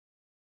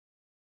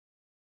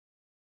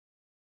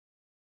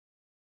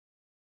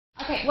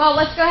Okay, well,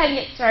 let's go ahead and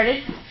get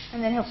started,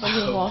 and then hopefully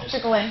we will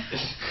trickle in.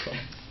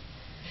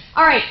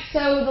 All right,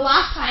 so the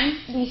last time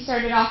we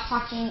started off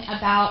talking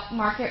about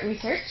market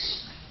research,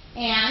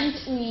 and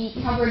we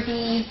covered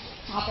these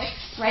topics,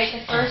 right?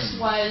 The first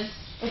was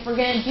if we're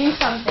going to do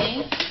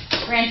something,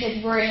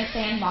 granted we're in a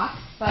sandbox,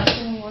 but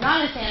assuming we're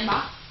not in a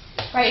sandbox,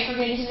 right? If we're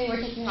going to do something,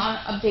 we're taking on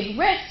a big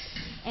risk,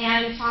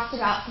 and we talked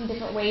about some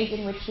different ways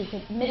in which we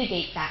could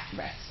mitigate that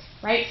risk.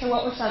 Right? So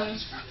what were some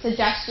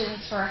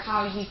suggestions for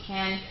how you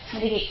can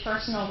mitigate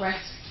personal risk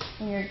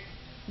when you're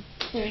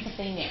doing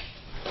something new?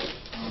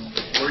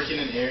 Work in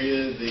an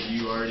area that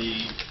you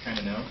already kind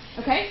of know.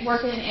 Okay,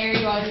 work in an area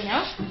you already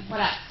know. What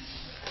else?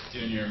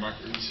 Doing your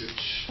market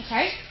research.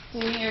 Okay,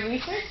 doing your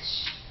research.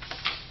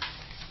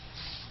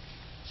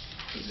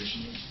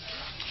 Positioning.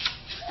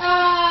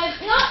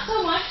 Not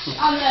so much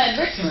on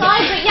the risk side,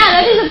 but yeah,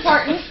 that is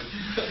important.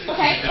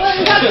 Okay, well,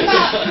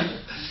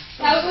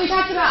 we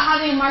talked about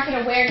having market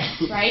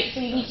awareness, right? So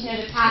you need to know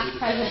the past,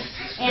 present,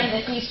 and the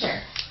future.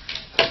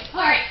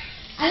 All right,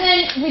 and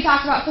then we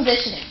talked about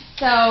positioning.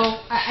 So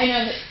I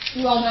know that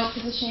you all know what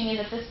positioning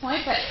is at this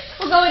point, but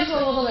we'll go into a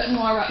little bit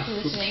more about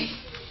positioning.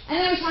 And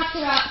then we talked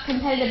about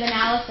competitive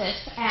analysis,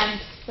 and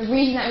the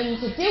reason that we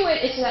need to do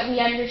it is so that we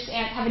have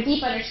a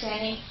deep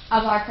understanding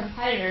of our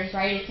competitors,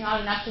 right? It's not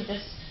enough to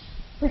just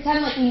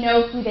pretend like we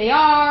know who they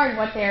are and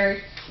what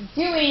they're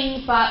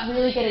doing, but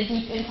really get a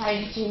deep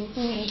insight into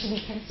who we need to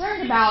be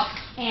concerned about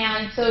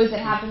and those that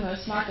have the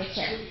most market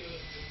share.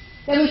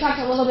 Then we talked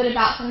a little bit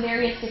about some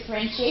various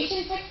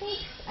differentiation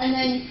techniques, and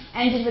then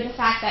ended with the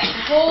fact that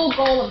the whole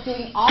goal of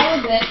doing all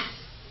of this,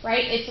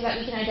 right, is so that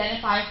we can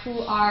identify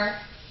who our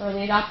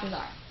early adopters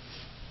are.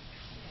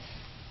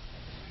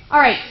 All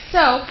right,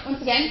 so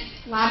once again,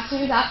 Lab 2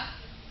 is up.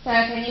 So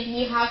if any of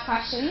you have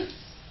questions,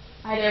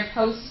 either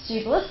post to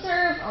the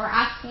listserv or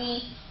ask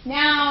me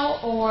now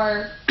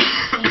or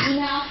an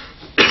email,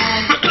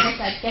 and like I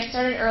said, get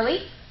started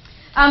early.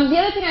 The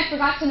other thing I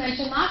forgot to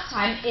mention last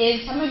time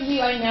is some of you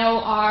I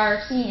know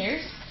are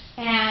seniors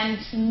and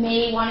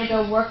may want to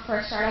go work for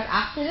a startup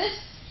after this.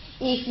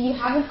 If you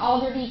haven't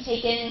already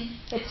taken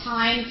the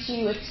time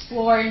to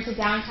explore into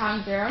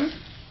downtown Durham,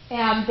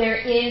 there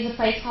is a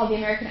place called the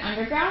American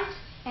Underground,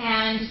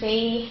 and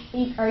they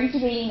are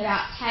incubating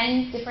about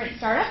 10 different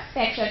startups.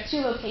 They actually have 2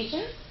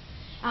 locations.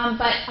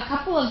 But a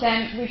couple of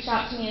them reached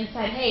out to me and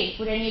said, hey,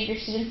 would any of your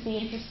students be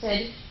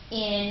interested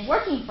in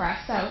working for us?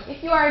 So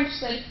if you are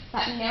interested,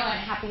 let me know, and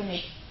I'm happy to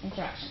make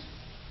introductions.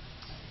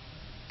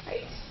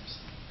 Right.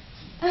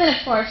 And then,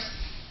 of course,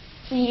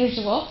 the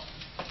usual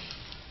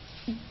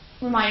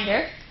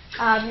reminder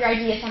of your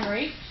idea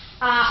summary.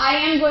 I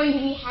am going to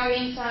be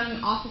having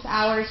some office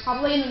hours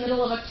probably in the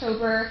middle of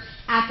October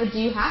at the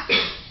Do Hack.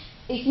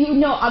 If you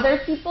know other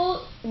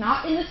people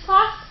not in this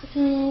class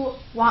who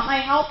want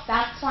my help,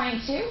 that's fine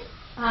too.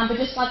 But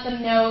just let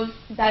them know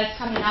that it's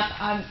coming up.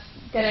 I'm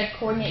going to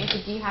coordinate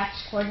with the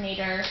DHATCH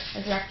coordinator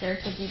or director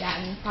to do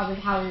that, and probably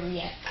Howard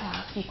at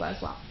FIQA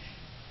as well.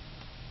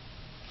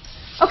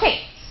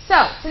 Okay,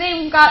 so today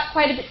we've got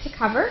quite a bit to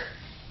cover.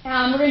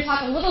 We're going to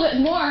talk a little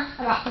bit more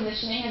about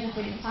positioning, as if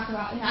we didn't talk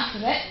about enough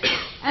of it.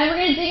 And we're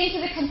going to dig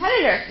into the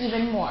competitor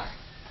even more.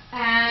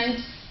 And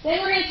then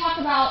we're going to talk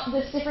about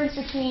this difference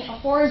between a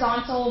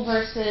horizontal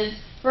versus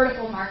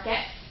vertical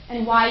market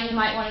and why you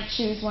might want to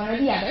choose one or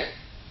the other.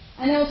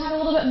 And then we'll talk a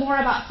little bit more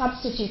about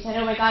substitutes. I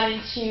know I got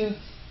into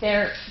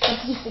their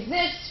substitutes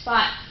exist,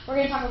 but we're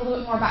going to talk a little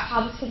bit more about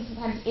how this can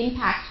sometimes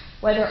impact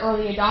whether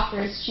early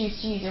adopters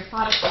choose to use your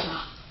product or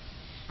not.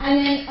 And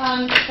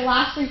then the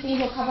last 3 things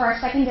will cover our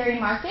secondary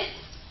markets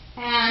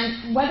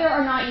and whether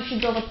or not you should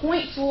build a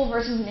point tool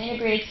versus an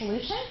integrated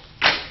solution.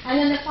 And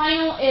then the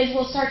final is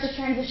we'll start to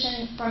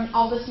transition from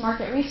all this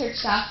market research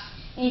stuff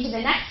into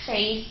the next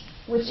phase,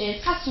 which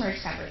is customer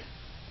discovery.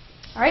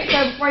 All right,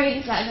 so before I get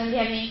into that, does anybody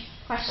have any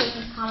questions,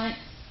 comments?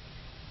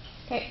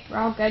 Okay, we're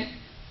all good.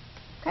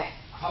 Okay.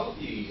 How are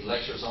the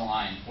lectures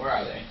online? Where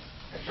are they?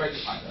 I tried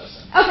to find those.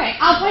 Okay,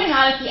 I'll point them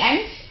out at the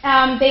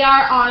end. They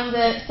are on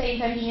the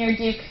Save Engineer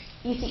Duke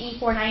ECE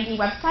 490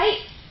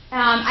 website.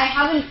 I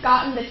haven't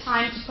gotten the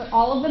time to put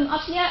all of them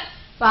up yet,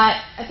 but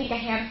I think a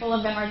handful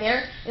of them are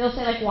there. It'll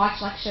say like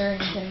watch lecture,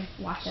 and you can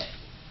watch it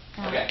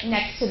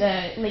next to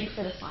the link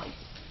for the slides.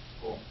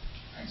 Cool.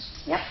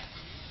 Thanks. Yep.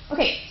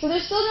 Okay, so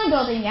there's still no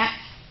building yet.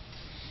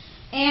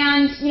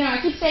 And, I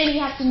keep saying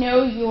you have to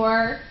know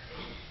your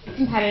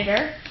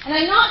competitor. And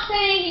I'm not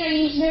saying, you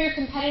need to know your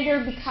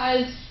competitor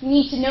because you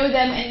need to know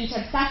them and you need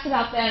to obsess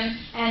about them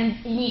and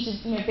you need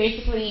to,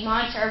 basically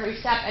monitor every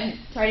step and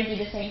try to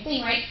do the same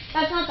thing, right?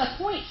 That's not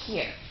the point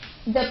here.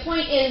 The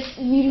point is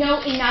you know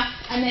enough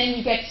and then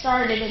you get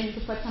started and you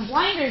can put some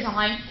blinders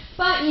on,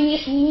 but you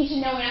need to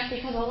know enough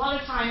because a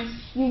lot of times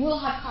you will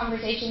have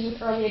conversations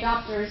with early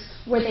adopters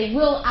where they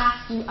will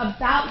ask you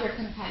about your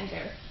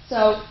competitor.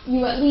 So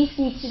you at least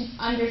need to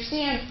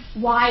understand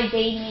why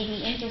they may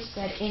be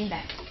interested in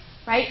them,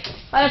 right?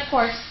 But of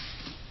course,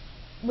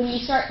 when you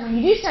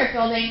do start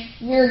building,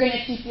 you're going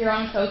to keep your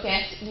own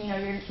focus.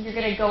 You're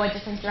going to go a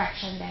different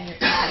direction than your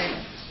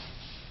competitor.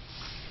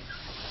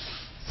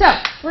 So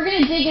we're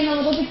going to dig in a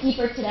little bit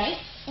deeper today.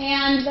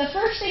 And the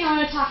first thing I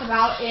want to talk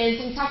about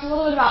is, we talked a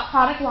little bit about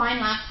product line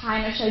last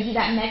time. I showed you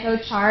that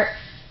Meko chart.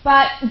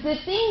 But the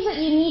things that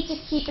you need to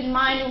keep in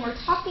mind when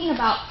we're talking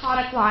about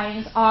product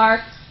lines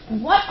are,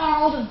 what are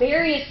all the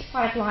various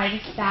product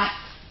lines that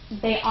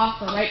they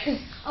offer, right?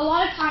 Because a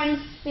lot of times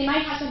they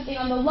might have something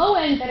on the low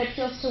end that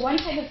appeals to one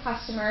type of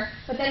customer,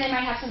 but then they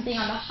might have something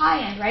on the high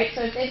end, right?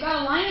 So if they've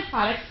got a line of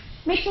products,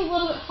 it makes it a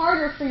little bit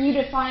harder for you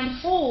to find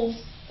holes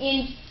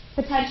in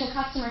potential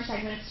customer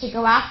segments to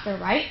go after,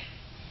 right?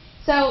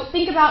 So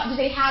think about, do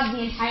they have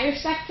the entire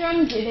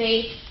spectrum? Do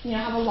they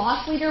have a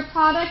loss leader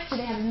product? Do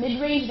they have a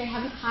mid-range? Do they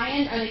have a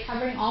high-end? Are they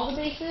covering all the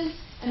bases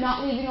and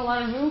not leaving a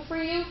lot of room for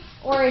you?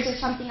 Or is there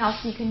something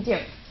else you can do?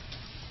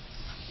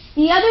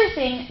 The other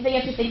thing that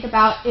you have to think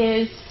about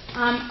is,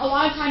 a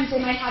lot of times they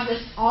might have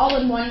this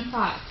all-in-one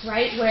product,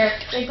 right? Where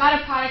they've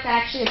got a product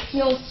that actually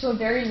appeals to a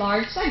very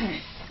large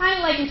segment. Kind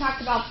of like we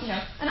talked about,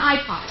 an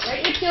iPod,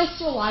 right? It appeals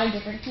to a lot of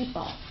different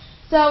people.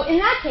 So in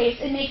that case,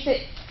 it makes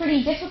it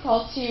pretty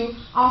difficult to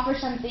offer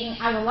something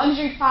as a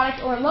luxury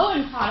product or a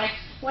low-end product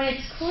when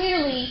it's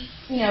clearly,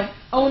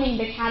 owning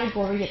the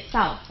category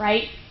itself,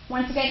 right?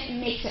 Once again, it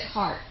makes it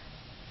hard.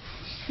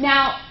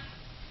 Now,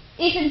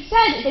 if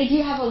instead they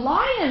do have a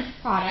line of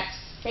products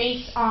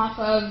based off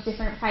of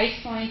different price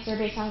points or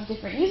based off of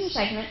different user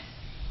segments,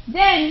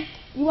 then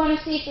you want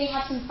to see if they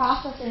have some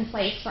process in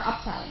place for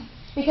upselling.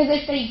 Because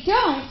if they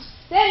don't,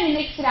 then it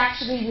makes it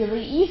actually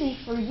really easy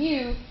for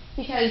you,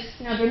 because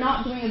they're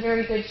not doing a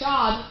very good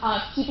job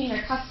of keeping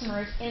their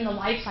customers in the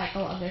life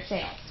cycle of their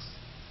sales.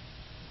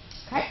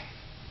 Okay?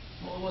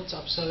 Well, what's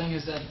upselling?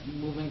 Is that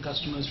moving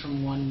customers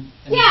from one?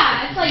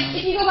 Yeah, it's like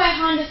if you go buy a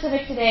Honda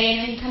Civic today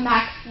and then you come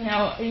back,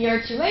 a year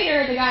or two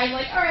later, the guy's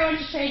like, all right, why don't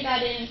you trade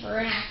that in for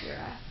an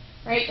Acura,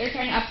 right? They're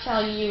trying to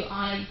upsell you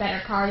on a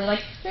better car. They're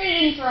like, trade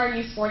it in for our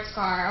new sports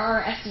car or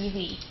our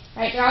SUV,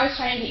 right? They're always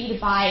trying to get you to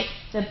buy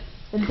the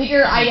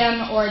bigger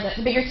item or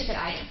the bigger ticket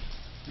item.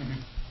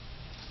 Mm-hmm.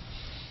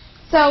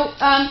 So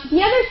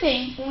the other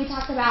thing when we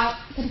talk about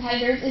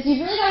competitors is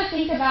you've really got to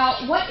think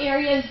about what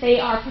areas they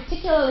are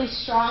particularly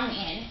strong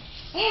in,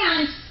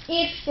 and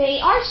if they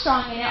are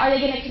strong in it, are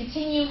they going to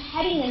continue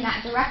heading in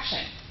that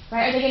direction,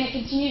 right? Are they going to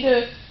continue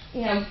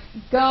to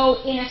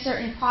go in a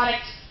certain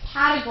product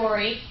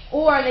category,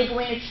 or are they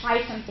going to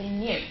try something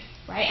new,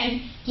 right?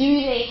 And do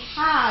they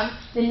have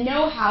the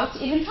know-how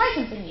to even try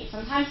something new?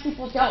 Sometimes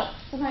people don't.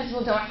 Sometimes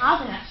people don't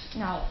have enough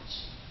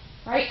knowledge,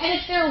 right? And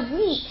if they're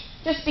weak,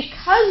 just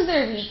because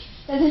they're weak,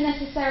 doesn't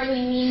necessarily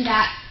mean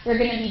that they're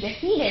going to be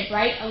defeated,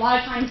 right? A lot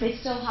of times they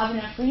still have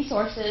enough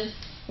resources.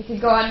 They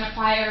could go out and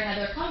acquire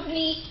another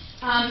company.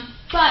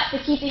 But the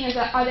key thing is,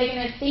 are they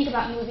going to think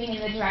about moving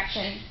in the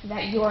direction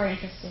that you're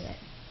interested in?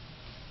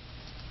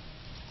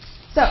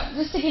 So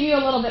just to give you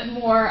a little bit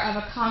more of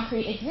a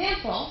concrete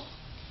example,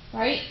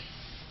 right?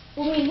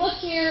 When we look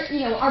here,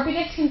 our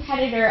biggest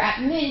competitor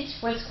at Mint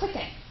was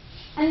Quicken.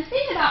 And the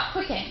thing about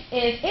Quicken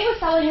is it was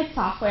selling its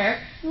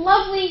software,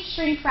 lovely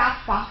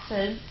shrink-wrapped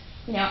boxes,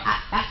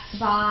 at Best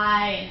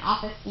Buy and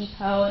Office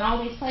Depot and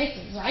all these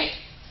places, right?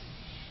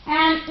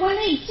 And when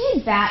they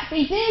did that,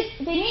 they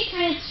made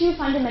kind of two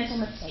fundamental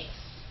mistakes.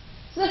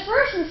 So the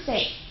first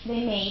mistake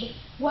they made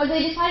was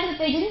they decided that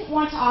they didn't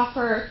want to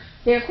offer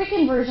their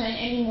Quicken version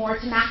anymore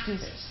to Mac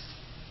users.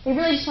 They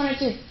really just wanted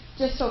to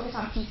just focus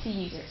on PC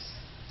users.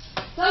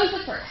 So that was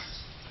the first.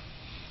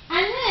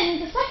 And then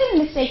the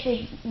second mistake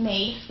they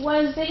made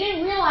was they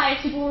didn't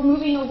realize people were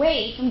moving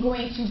away from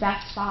going to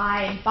Best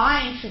Buy and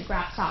buying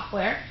shrink-wrap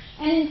software,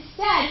 and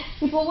instead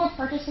people were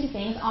purchasing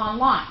things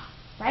online,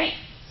 right?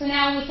 So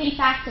now when we think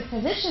back to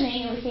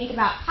positioning and we think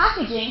about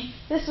packaging,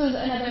 this was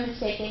another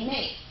mistake they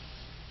made.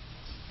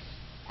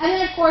 And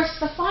then of course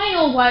the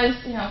final was,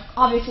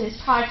 obviously this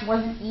product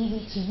wasn't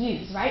easy to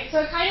use, right?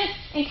 So it kind of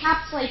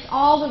encapsulates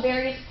all the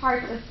various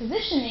parts of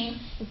positioning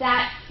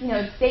that,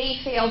 they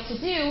failed to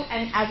do,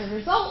 and as a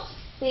result,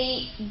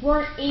 they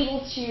weren't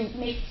able to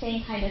make the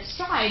same kind of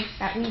strides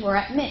that we were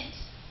at Mint.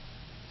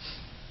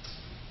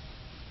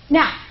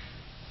 Now,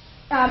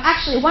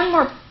 actually one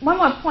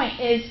more point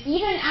is,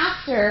 even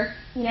after,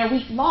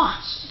 we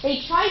launched,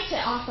 they tried to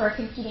offer a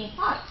competing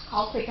product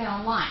called Quicken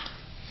Online.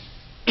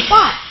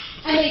 But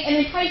And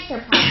they priced their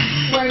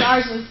product, where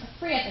ours was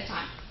free at the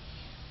time.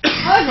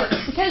 However,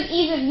 because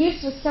ease of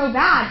use was so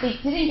bad, they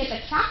didn't get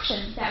the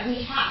traction that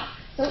we have.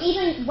 So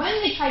even when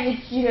they tried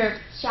to do their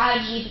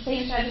strategy, the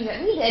same strategy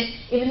that we did,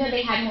 even though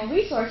they had more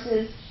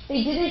resources,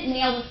 they didn't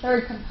nail the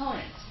third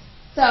component.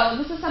 So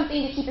this is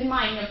something to keep in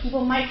mind.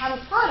 People might have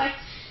a product,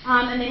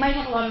 and they might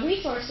have a lot of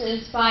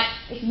resources, but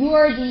if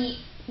you're the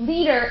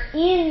leader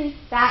in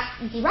that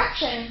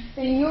direction,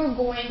 then you're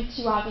going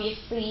to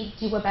obviously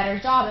do a better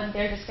job, and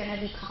they're just going to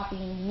be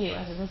copying you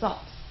as a result.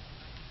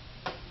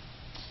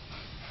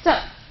 So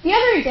the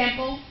other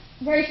example,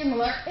 very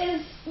similar,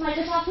 is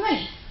Microsoft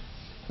Money.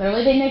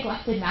 Clearly they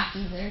neglected Mac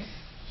users,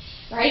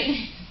 right?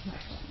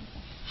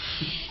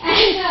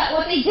 And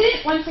what they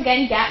didn't, once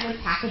again, get was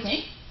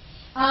packaging.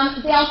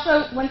 They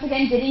also, once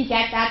again, didn't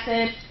get that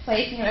the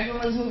place,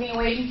 everyone was moving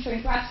away from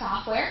shrink-wrap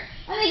software,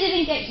 and they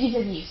didn't get ease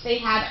of use. They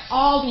had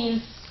all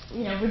these,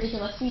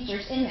 ridiculous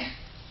features in there.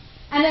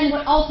 And then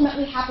what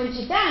ultimately happened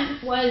to them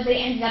was they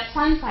ended up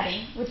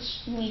sunsetting, which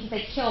means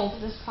they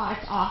killed this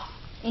product off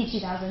in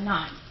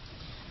 2009.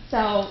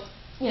 So,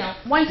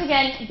 once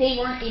again, they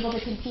weren't able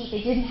to compete.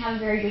 They didn't have a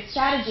very good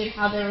strategy of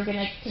how they were going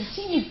to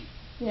continue,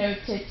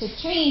 to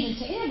change and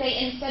to innovate.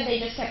 And instead, they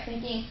just kept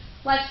thinking,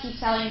 let's keep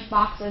selling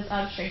boxes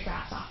of shrink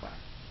wrap software.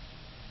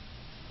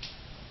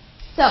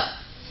 So,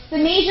 the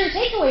major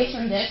takeaways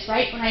from this,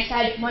 right, when I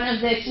said one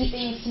of the key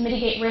things to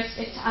mitigate risk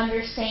is to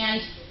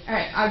understand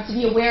or to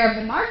be aware of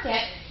the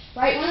market,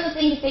 right, one of the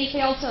things that they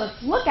failed to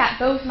look at,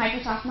 both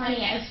Microsoft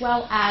Money as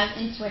well as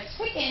Intuit's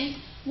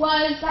Quicken,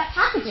 was that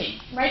packaging,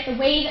 right? The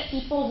way that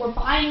people were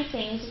buying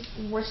things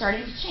were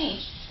starting to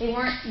change. They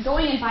weren't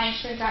going and buying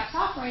shrink wrap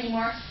software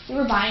anymore. They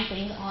were buying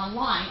things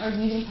online or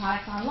using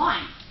products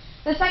online.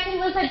 The second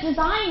was that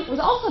design was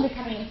also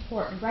becoming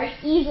important, right?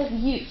 Ease of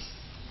use.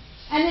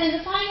 And then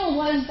the final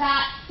was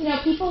that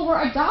people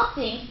were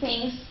adopting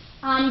things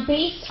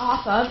based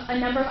off of a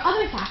number of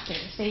other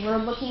factors. They were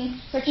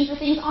searching for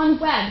things on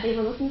web. They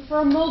were looking for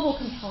a mobile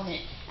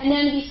component. And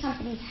none of these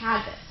companies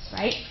had this,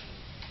 right?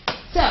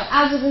 So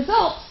as a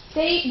result,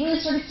 they really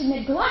started to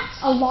neglect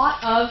a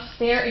lot of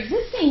their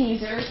existing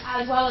users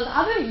as well as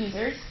other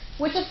users,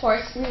 which of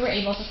course we were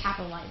able to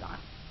capitalize on.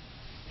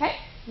 Okay?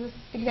 Does this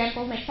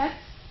example make sense?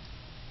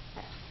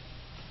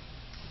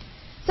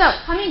 So,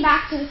 coming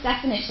back to this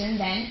definition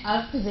then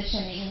of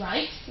positioning,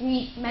 right?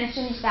 We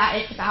mentioned that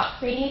it's about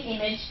creating an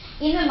image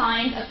in the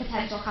minds of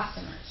potential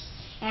customers.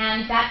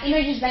 And that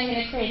image is then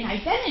going to create an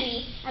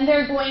identity, and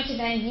they're going to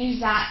then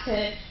use that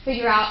to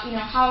figure out,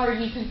 how are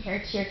you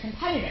compared to your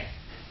competitor.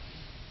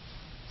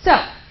 So,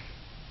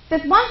 the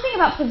one thing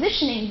about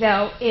positioning,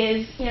 though,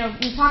 is,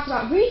 we talked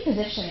about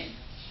repositioning.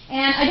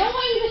 And I don't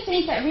want you to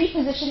think that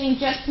repositioning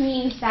just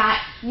means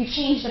that you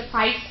change the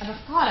price of a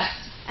product,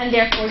 and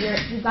therefore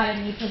you've got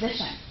a new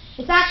position.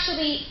 It's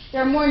actually,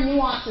 there are more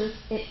nuances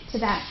to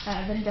that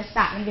than just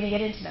that, and I'm going to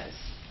get into those.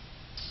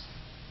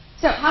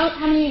 So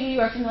how many of you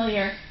are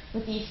familiar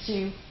with these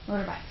two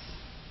motorbikes?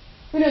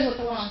 Who knows what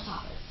the one on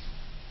top is?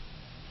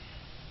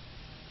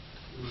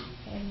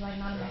 Okay, everybody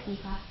not in my E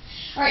class.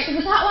 All right, so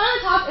the one on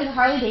the top is a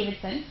Harley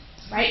Davidson,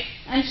 right?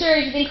 I'm sure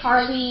if you think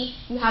Harley,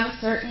 you have a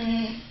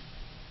certain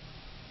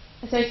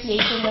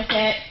association with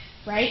it,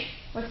 right?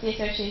 What's the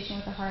association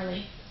with a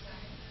Harley?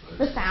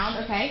 The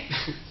sound, okay.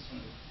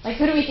 Like,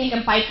 who do we think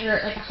a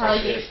biker, like a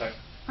Harley Davidson?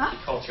 Huh?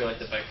 The culture, like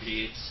the biker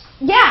dudes.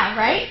 Yeah,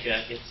 right?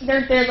 Jackets.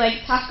 They're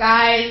like tough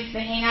guys.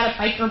 They hang out at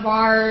biker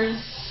bars.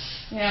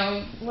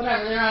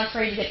 Whatever. They're not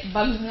afraid to get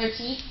bugs in their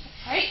teeth,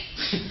 right?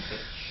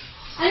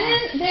 And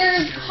then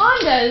there's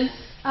Honda's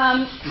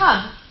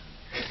Cub.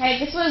 Okay,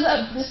 this was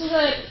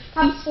a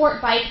Cub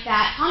sport bike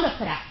that Honda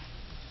put out.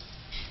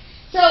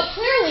 So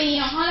clearly,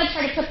 Honda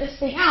tried to put this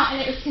thing out,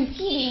 and it was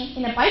competing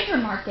in a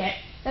biker market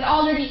that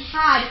already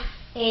had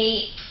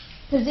a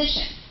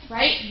position,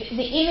 right?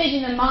 The image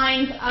in the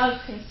minds of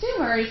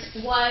consumers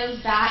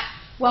was that,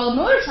 well, a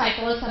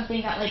motorcycle is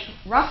something that like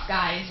rough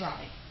guys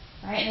ride,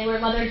 right? And they wear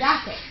leather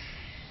jackets.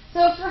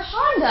 So for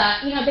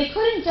Honda, they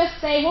couldn't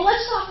just say, well,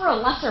 let's just offer a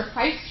lesser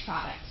priced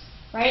product,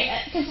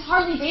 right? Because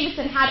Harley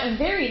Davidson had a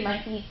very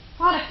lengthy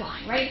product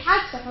line, right? It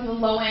had stuff on the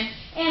low end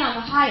and on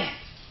the high end,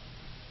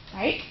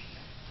 right?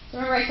 So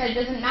remember I said it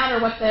doesn't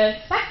matter what the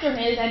spectrum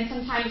is, and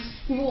sometimes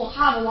people will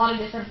have a lot of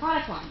different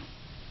product lines.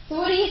 So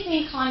what do you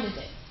think Honda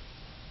did?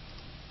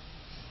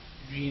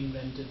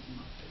 Reinvented the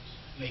market,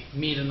 like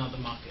made another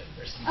market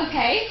or something.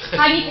 Okay,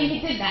 how do you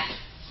think it did that?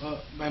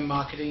 Well, by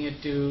marketing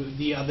it to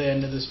the other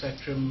end of the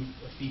spectrum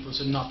of people,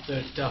 so not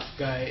the tough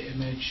guy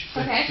image,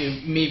 but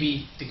to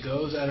maybe to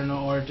girls, I don't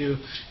know, or to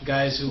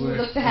guys who were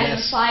looked ahead of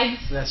the slides.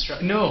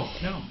 No.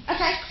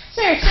 Okay,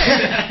 sure.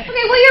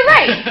 Okay, well you're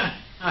right.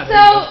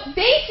 So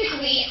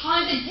basically,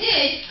 Honda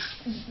did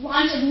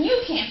launch a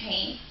new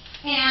campaign,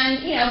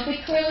 and they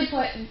clearly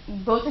put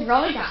both a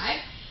girl and a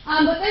guy,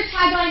 but their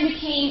tagline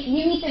became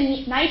 "You meet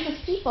the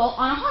nicest people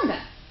on a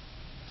Honda."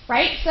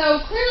 Right? So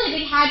clearly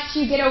they had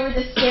to get over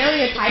the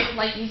stereotype of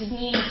like these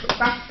mean,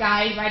 rough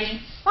guys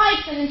riding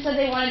bikes, and instead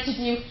they wanted to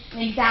do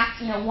an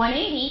exact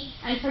 180.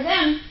 And for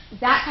them,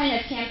 that kind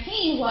of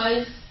campaign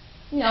was,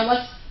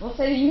 let's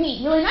say that you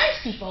meet really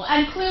nice people,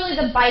 and clearly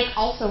the bike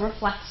also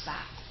reflects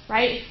that.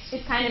 Right?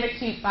 It's kind of a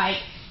cute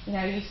bike.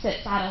 You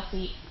sit saddle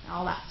seat,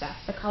 all that stuff,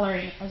 the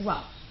coloring as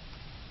well.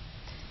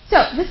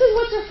 So this is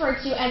what's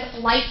referred to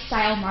as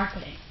lifestyle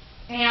marketing.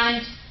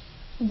 And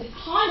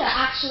Honda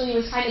actually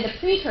was kind of the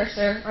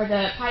precursor or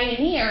the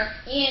pioneer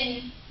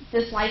in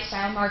this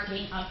lifestyle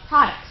marketing of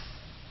products.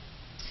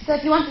 So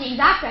if you want the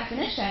exact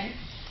definition,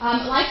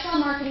 lifestyle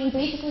marketing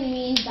basically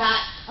means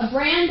that a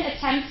brand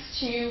attempts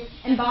to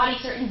embody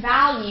certain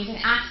values and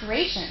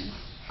aspirations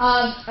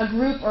of a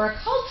group or a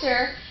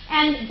culture,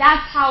 and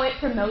that's how it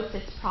promotes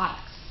its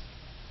products.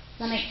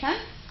 Does that make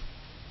sense?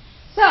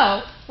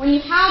 So, when you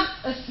have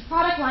a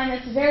product line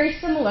that's very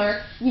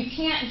similar, you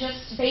can't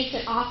just base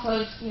it off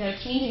of,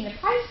 changing the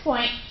price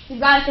point. You've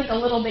got to think a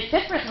little bit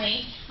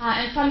differently,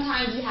 and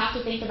sometimes you have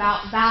to think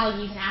about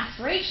values and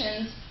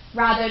aspirations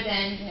rather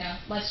than,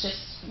 let's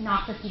just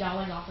knock $50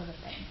 off of the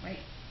thing, right?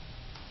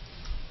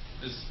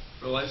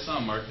 for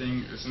lifestyle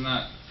marketing, isn't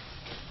that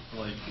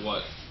like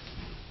what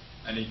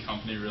any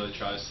company really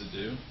tries to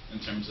do in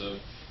terms of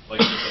like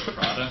with a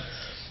product?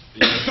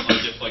 Because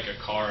like if like a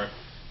car,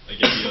 like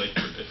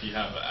if you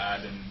have an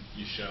ad and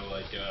you show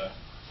like a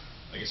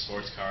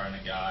sports car and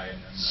a guy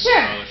and then Sure.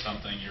 a girl or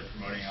something, you're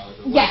promoting out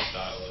the Yes.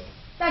 lifestyle of.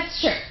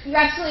 That's true. You're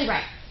absolutely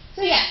right.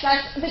 So yes,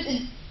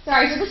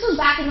 sorry, so this was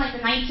back in like the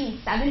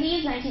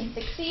 1970s,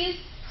 1960s.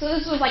 So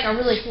this was like a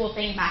really cool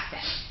thing back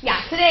then.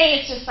 Yeah, today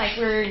it's just like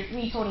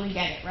we totally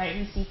get it, right?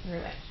 We see through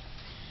it.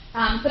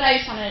 But I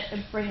just wanted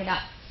to bring it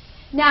up.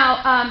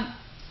 Now,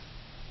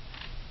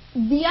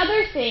 the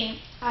other thing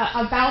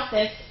about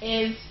this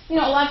is, a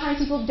lot of times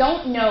people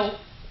don't know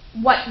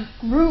what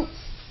groups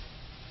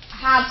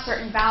have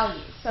certain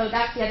values. So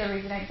that's the other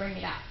reason I bring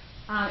it up.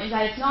 Is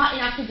that it's not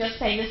enough to just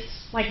say this,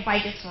 like,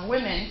 bike is for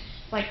women.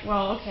 It's like,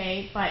 well,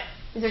 okay, but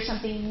is there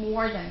something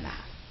more than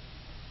that?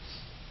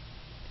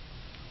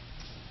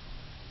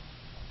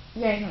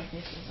 You guys know what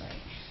this is,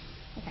 right?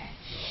 Okay.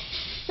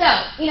 So,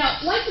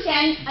 once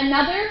again,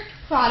 another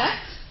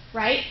product,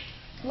 right?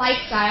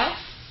 Lifestyle,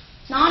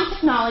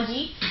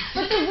 non-technology.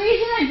 But the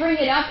reason I bring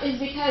it up is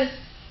because,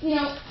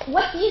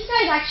 what these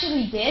guys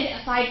actually did,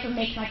 aside from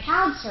make my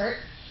calves hurt,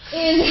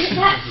 is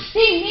that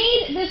they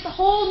made this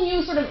whole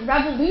new sort of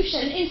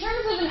revolution in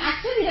terms of an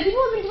activity that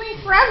people have been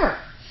doing forever,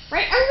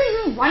 right?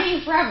 Everybody's been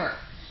running forever.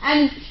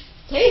 And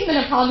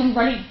cavemen have probably been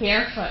running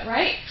barefoot,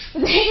 right?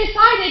 But they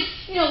decided,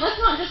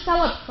 let's not just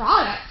sell a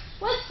product,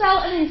 let's sell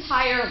an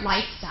entire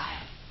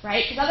lifestyle,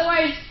 right? Because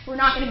otherwise, we're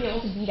not going to be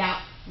able to beat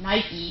out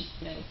Nike,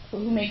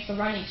 who makes the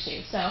running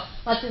shoe. So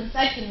let's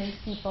instead convince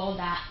people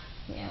that,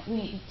 we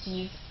need to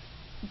use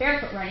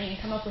barefoot running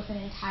and come up with an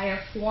entire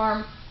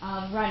form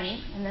of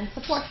running and then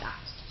support that,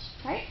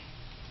 right?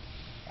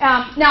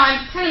 Now,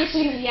 I'm kind of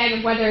assuming the egg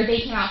of whether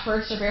they came out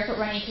first or barefoot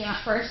running came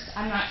out first.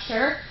 I'm not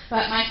sure,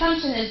 but my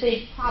assumption is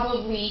they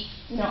probably,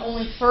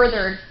 only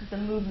furthered the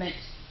movement.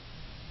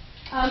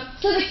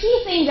 So the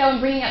key thing, though, in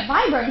bringing up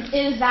Vibrams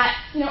is that,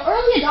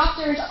 early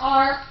adopters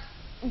are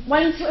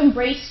ones who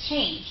embrace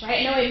change, right?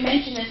 I know I've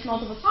mentioned this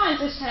multiple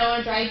times. I just kind of want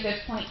to drive this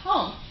point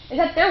home, is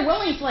that they're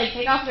willing to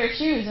take off their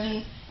shoes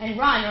and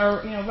run,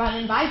 or run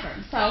in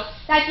Vibrams. So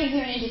that gives you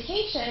an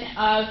indication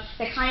of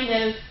the kind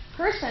of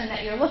person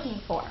that you're looking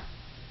for.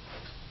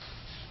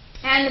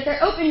 And that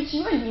they're open to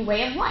a new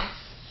way of life.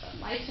 A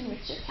life in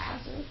which your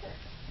calves are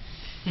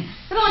hurt.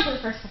 But only for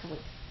the first couple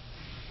weeks.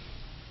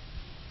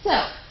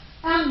 So,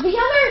 the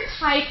other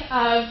type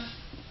of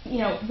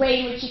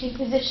way in which you can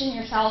position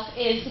yourself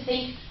is to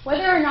think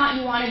whether or not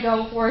you want to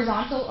go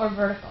horizontal or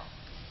vertical.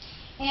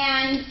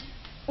 And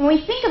when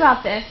we think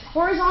about this,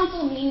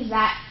 horizontal means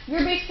that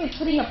you're basically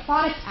putting a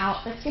product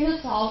out that's going to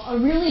solve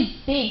a really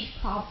big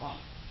problem.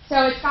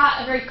 So it's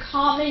got a very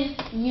common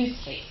use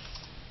case.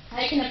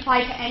 It can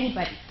apply to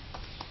anybody.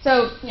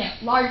 So,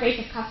 large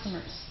base of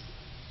customers.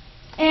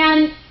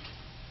 And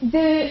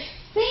the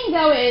thing,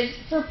 though, is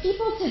for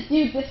people to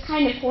do this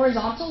kind of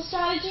horizontal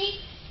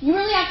strategy, you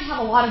really have to have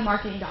a lot of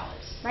marketing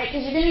dollars, right?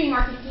 Because you're going to be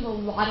marketing to a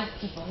lot of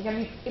people. You're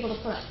going to be able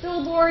to put up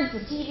billboards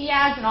and TV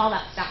ads and all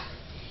that stuff.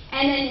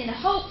 And then in the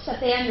hopes that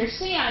they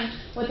understand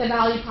what the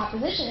value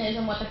proposition is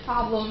and what the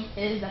problem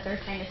is that they're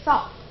trying to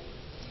solve.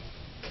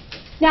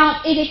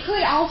 Now, it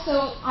could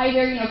also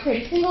either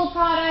create a single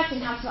product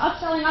and have some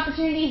upselling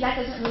opportunities. That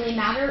doesn't really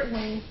matter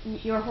when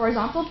you're a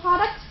horizontal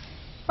product.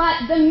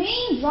 But the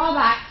main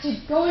drawback to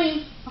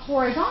going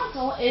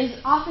horizontal is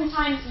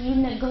oftentimes you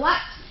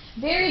neglect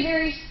very,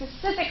 very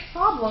specific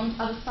problems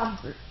of a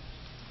subgroup.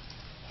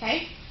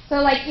 Okay?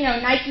 So like,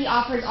 Nike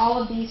offers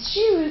all of these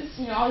shoes,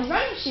 all these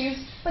running shoes,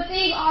 but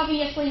they've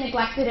obviously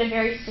neglected a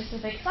very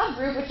specific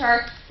subgroup, which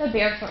are the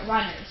barefoot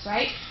runners,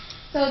 right?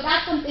 So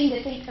that's something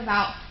to think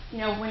about,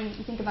 when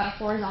you think about a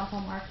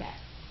horizontal market.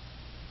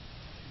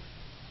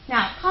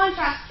 Now,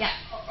 contrast, yeah.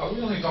 Are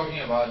we only talking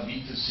about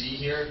B2C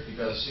here?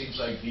 Because it seems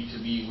like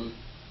B2B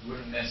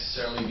wouldn't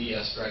necessarily be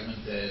as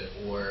fragmented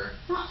or...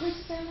 Not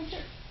necessarily true.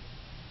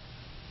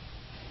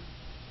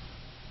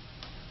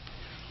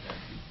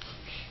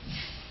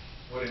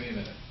 What do you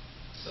mean?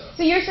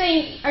 So you're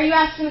saying, are you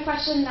asking the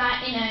question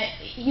that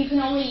you can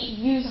only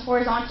use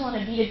horizontal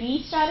in a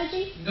B2B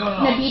strategy? No, in a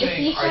I'm B2C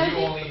saying, strategy? are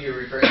you only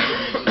referring to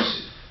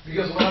B2C?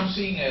 Because what I'm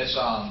seeing is, in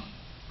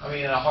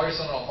a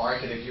horizontal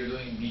market, if you're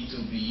doing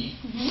B2B,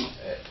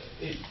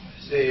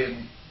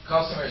 the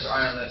customers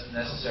aren't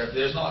necessarily,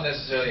 there's not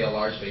necessarily a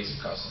large base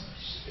of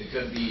customers. It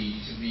could be,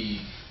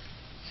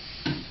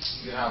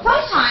 you have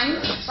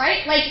sometimes,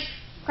 right? Like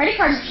credit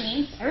card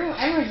machines,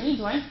 everyone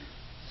needs one.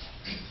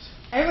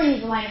 Everyone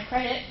needs a line of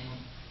credit.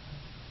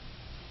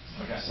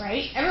 Okay.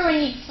 Right? Everyone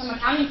needs some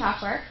accounting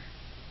software.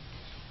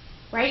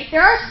 Right?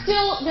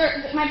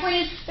 My point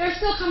is, there are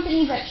still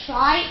companies that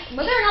try,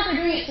 whether or not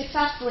they're doing it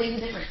successfully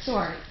is a different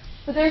story.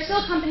 But there are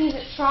still companies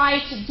that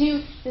try to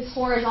do this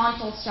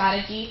horizontal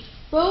strategy,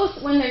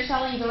 both when they're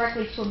selling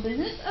directly to a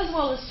business as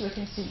well as to a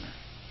consumer.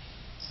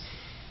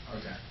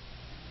 Okay.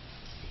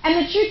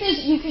 And the truth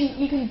is, you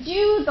can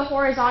do the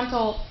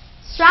horizontal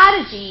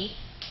strategy,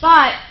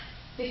 but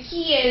the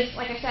key is,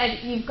 like I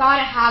said, you've got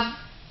to have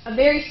a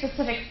very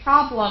specific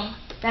problem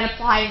that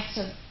applies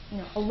to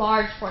a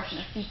large portion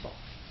of people.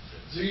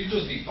 So you're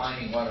just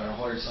defining what a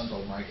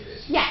horizontal market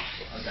is? Yeah.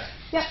 Okay.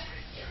 Yep.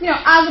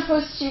 As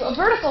opposed to a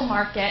vertical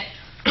market,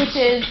 which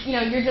is,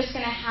 you're just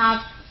going to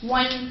have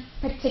one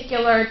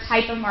particular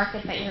type of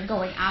market that you're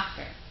going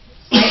after.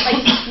 Right?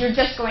 Like you're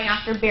just going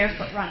after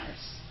barefoot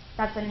runners.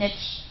 That's a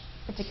niche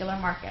particular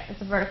market.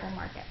 It's a vertical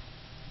market.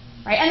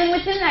 Right? And then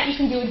within that you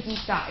can do a deep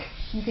dive.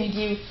 You can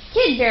do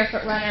kid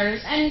barefoot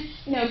runners and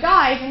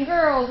guys and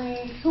girls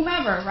and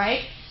whomever,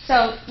 right?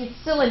 So it's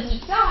still a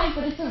deep dive,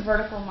 but it's a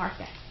vertical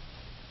market.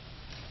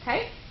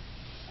 Okay?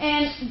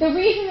 And the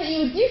reason that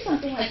you would do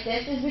something like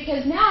this is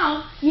because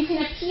now you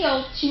can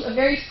appeal to a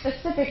very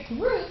specific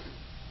group,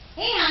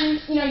 and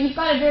you've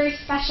got a very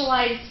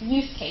specialized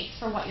use case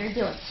for what you're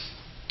doing.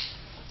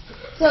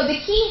 So the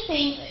key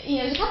thing,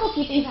 there's a couple of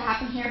key things that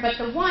happen here, but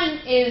the one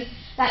is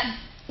that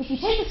if you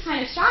take this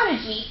kind of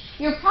strategy,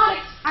 your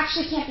products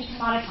actually can't be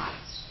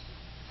commoditized.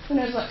 Who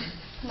knows what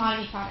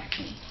commodity products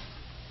mean?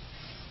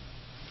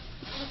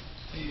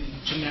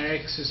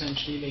 Generics,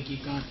 essentially, like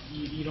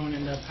you don't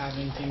end up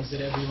having things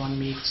that everyone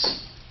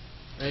makes,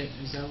 right?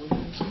 Is that what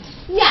you're saying?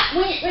 Yeah,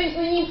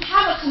 when you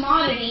have a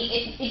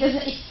commodity,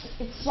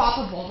 it's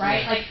swappable,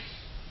 right? Yeah. Like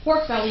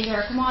pork bellies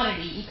are a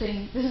commodity.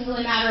 It doesn't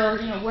really matter,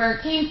 where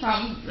it came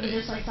from. You're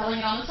just like selling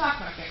it on the stock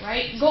market,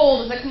 right?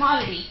 Gold is a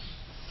commodity.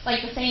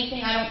 Like the same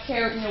thing. I don't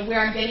care, where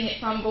I'm getting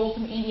it from.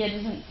 Gold from India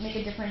doesn't make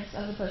a difference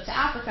as opposed to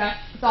Africa.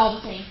 It's all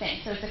the same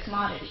thing. So it's a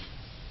commodity.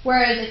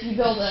 Whereas if you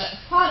build a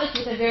product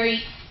with a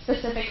very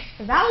specific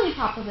value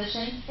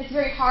proposition, it's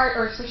very hard,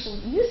 or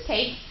especially use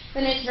case,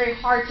 then it's very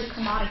hard to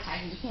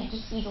commoditize it. You can't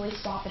just easily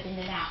swap it in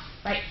and out,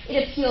 right?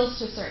 It appeals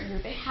to a certain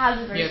group. It has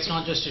a very it's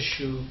not just a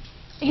shoe.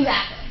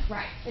 Exactly,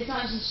 right. It's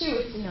not just a shoe,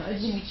 it's a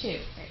Jimmy Choo,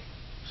 right?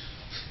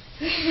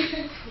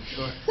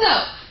 Sure. So,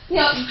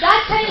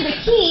 that's kind of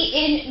the key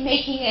in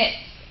making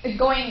it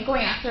going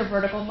after a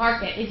vertical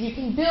market, is you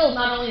can build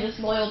not only this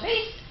loyal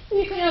base, but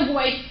you can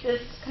avoid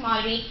this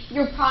commodity.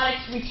 Your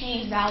product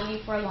retains value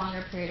for a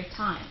longer period of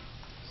time.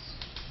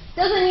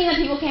 Doesn't mean that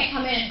people can't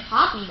come in and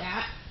copy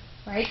that,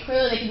 right?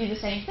 Clearly they can do the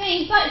same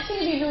thing, but it's going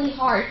to be really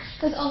hard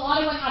because a lot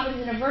of what happens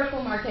in a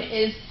vertical market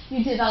is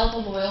you develop a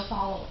loyal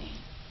following.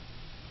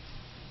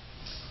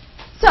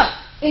 So,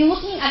 in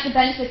looking at the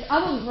benefits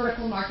of a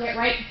vertical market,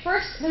 right,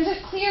 first there's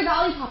a clear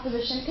value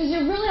proposition because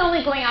you're really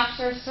only going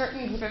after a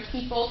certain group of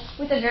people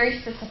with a very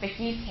specific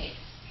use case.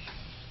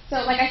 So,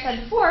 like I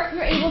said before,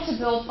 you're able to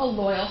build a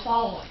loyal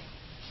following.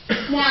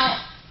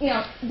 Now,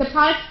 the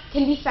product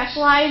can be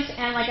specialized,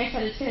 and like I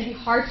said, it's going to be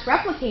hard to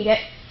replicate it.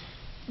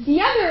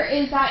 The other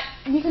is that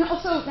you can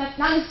also not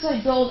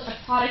necessarily build a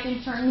product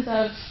in terms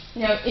of,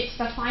 it's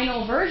the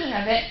final version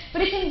of it,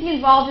 but it can be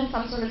involved in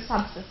some sort of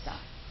subsystem,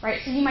 right?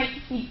 So you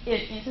might be,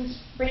 since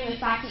bringing this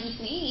back to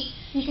ECE,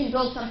 you can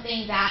build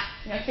something that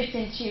fits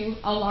into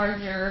a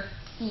larger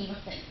scheme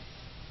of things.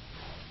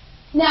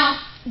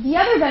 Now, the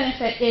other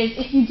benefit is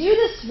if you do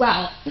this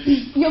well,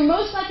 you're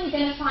most likely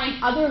going to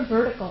find other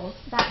verticals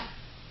that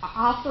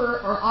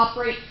offer or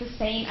operate the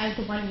same as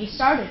the one you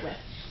started with.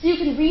 So you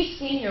can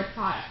reskin your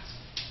product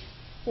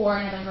for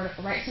another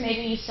vertical, right? So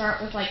maybe you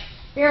start with like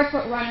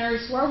barefoot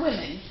runners who are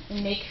women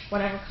and make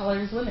whatever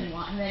colors women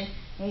want, and then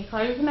maybe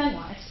colors the men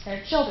want,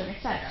 their children,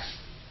 etc.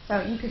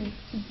 So you can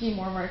do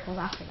more verticals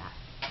after that.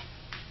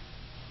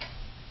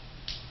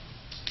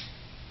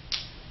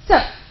 So,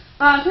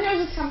 who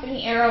knows this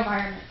company,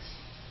 AeroVironment?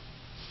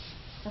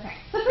 Okay,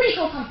 it's a pretty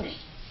cool company.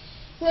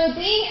 So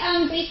they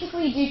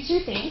basically do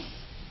two things.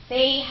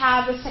 They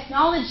have this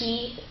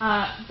technology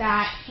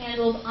that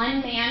handles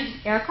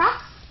unmanned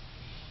aircraft,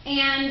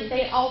 and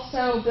they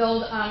also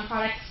build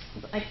products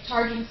like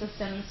charging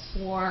systems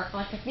for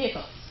electric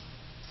vehicles.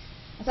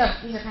 So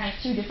these are kind of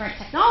two different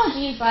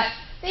technologies, but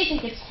they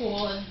think it's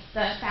cool, and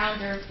the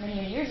founder many,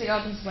 many years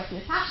ago, this is what he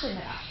was passionate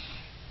about.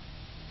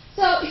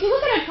 So if you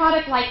look at a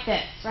product like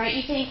this, right,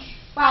 you think,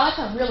 wow, that's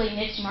a really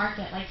niche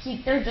market. Like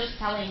they're just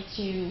selling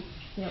to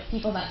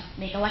people that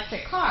make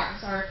electric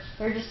cars, or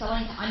they're just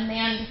selling to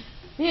unmanned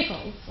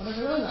vehicles,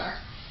 whatever those are,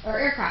 or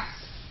aircraft,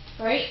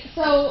 right?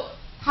 So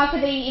how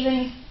could they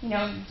even,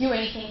 do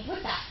anything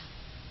with that?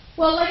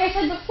 Well, like I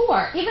said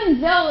before,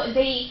 even though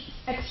they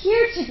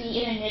appear to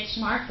be in a niche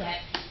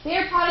market,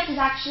 their product is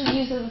actually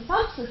used as a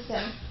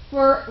subsystem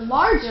for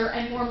larger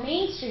and more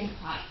mainstream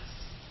products,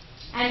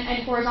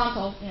 and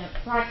horizontal,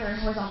 products that are in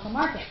horizontal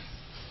markets.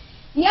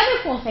 The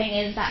other cool thing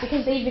is that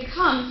because they've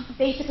become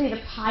basically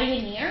the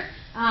pioneer,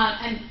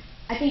 and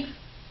I think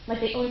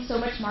they own so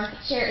much market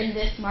share in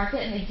this market,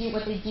 and they do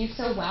what they do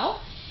so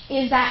well,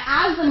 is that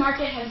as the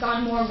market has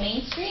gone more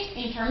mainstream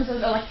in terms of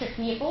electric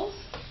vehicles,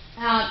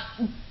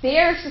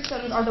 their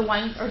systems are the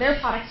ones, or their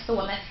products are the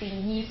one that's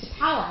being used to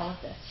power all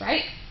of this,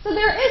 right? So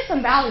there is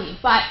some value,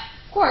 but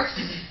of course,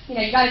 you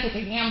got to take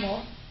a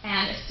gamble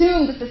and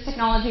assume that this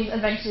technology is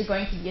eventually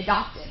going to be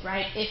adopted,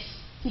 right? If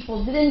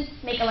people didn't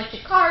make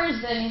electric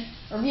cars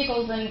or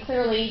vehicles, then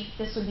clearly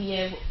this would be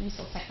a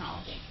useful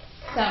technology.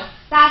 So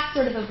that's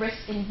sort of the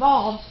risk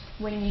involved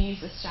when you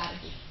use this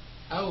strategy.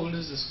 How old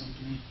is this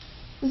company?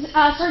 It was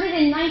started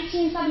in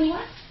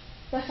 1971.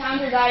 The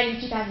founder died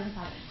in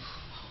 2007.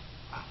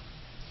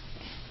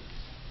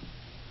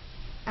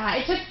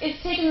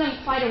 It's taken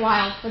them quite a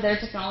while for their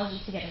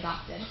technology to get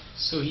adopted.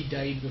 So he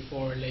died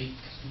before like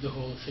the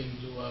whole thing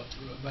blew up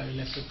by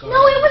electric cars?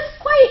 No, it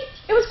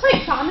was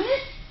quite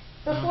prominent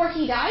before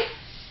he died.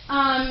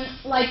 I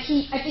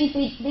think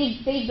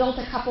they built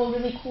a couple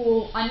really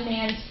cool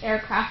unmanned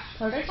aircraft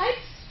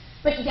prototypes,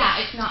 but yeah,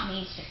 it's not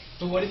mainstream.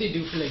 So what did they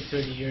do for like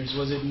 30 years?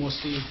 Was it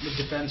mostly the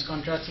defense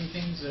contracts and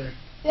things, or?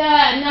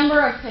 The number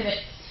of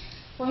pivots.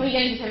 When we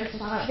get into pivots, we'll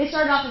talk about it. They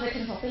started off as a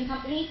consulting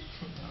company,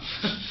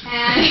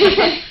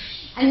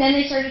 and then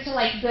they started to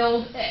like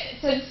build.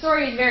 So the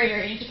story is very,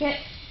 very intricate.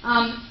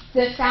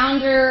 The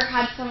founder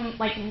had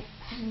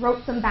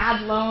wrote some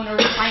bad loan or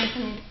signed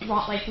some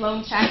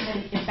loan checks,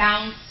 and it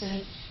bounced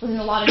and was in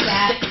a lot of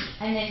debt,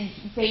 and then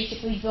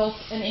basically built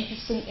an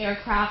interesting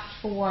aircraft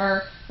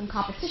for some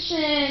competition,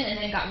 and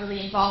then got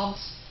really involved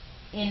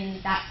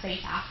in that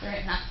space after it,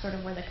 and that's sort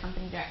of where the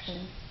company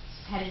direction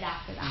headed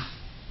after that.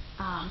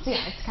 So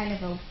yeah, it's kind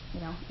of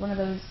one of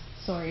those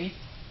stories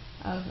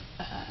of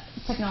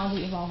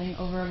technology evolving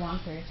over a long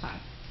period of time.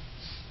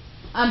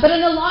 But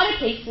in a lot of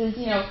cases,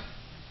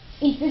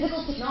 in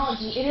physical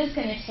technology, it is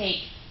going to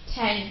take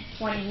 10,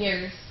 20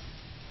 years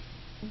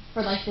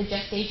for like the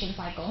gestation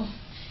cycle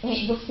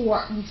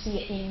before you see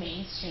it in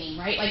mainstream,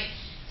 right?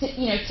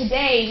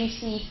 Today we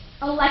see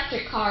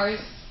electric cars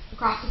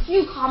across a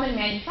few common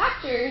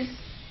manufacturers,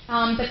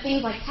 but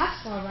things like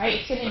Tesla, right?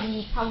 It's going to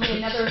be probably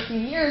another few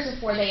years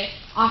before they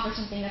offer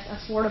something that's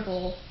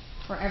affordable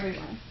for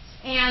everyone,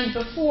 and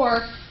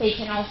before they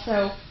can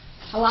also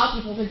allow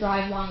people to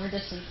drive longer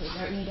distances.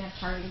 Right? We need to have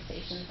charging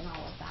stations and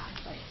all of that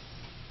in place.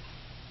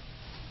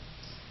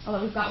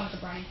 Although we've got one at the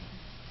Bryan,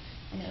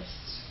 I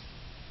noticed.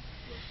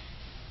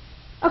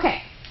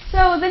 Okay,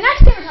 so the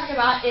next thing we're talking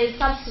about is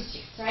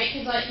substitutes, right?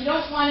 Because you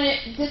don't want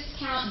to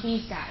discount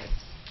these guys.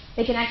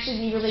 They can actually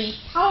be really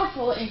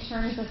powerful in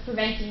terms of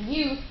preventing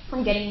you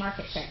from getting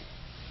market share.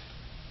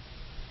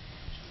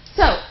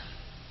 So,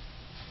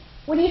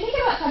 when you think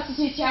about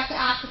substitutes, you have to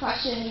ask the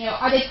question,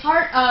 are they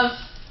part of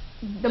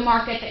the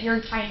market that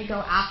you're trying to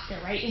go after,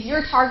 right? Is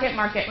your target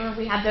market, remember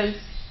we had those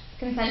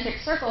concentric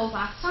circles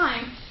last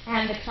time,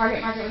 and the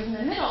target market was in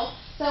the middle.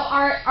 So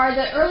are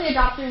the early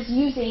adopters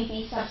using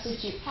these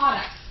substitute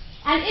products?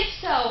 And if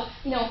so,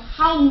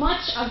 how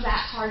much of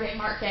that target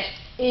market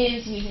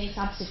is using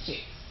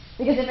substitutes?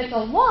 Because if it's a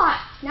lot,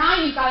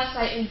 now you've got a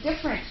slightly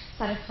different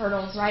set of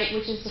hurdles, right?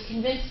 Which is to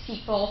convince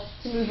people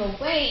to move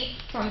away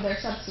from their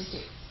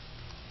substitutes.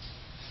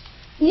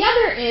 The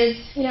other is,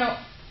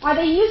 are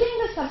they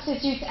using the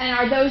substitutes and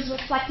are those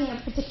reflecting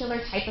a particular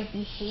type of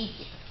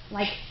behavior?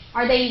 Like,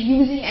 are they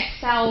using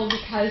Excel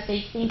because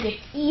they think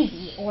it's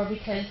easy or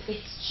because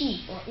it's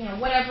cheap or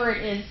whatever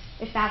it is,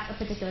 if that's a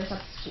particular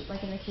substitute,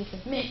 like in the case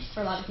of Mint,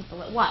 for a lot of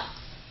people it was.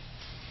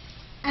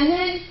 And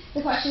then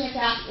the question you have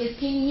to ask is,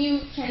 can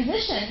you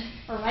transition,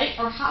 or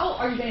how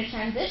are you going to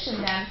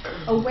transition them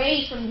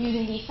away from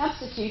using these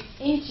substitutes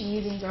into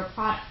using your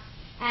product?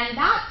 And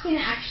that's going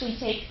to actually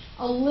take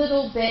a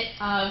little bit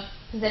of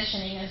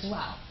positioning as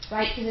well,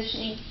 right?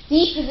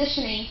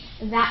 Depositioning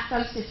that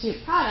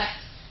substitute product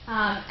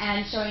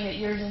and showing that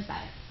yours is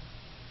better.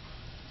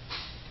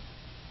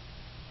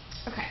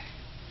 Okay.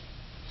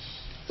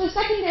 So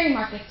secondary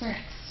markets are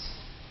next.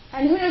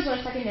 And who knows what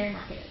a secondary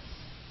market is?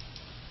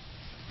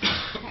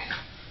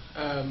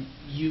 Okay.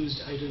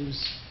 Used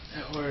items,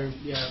 or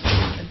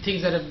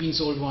things that have been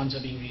sold once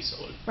are being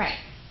resold. Right.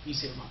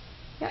 Resale market.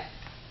 Yep.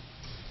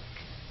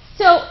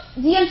 So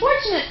the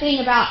unfortunate thing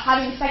about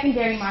having a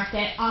secondary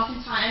market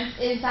oftentimes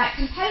is that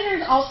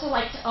competitors also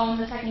like to own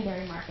the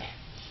secondary market.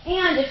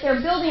 And if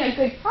they're building a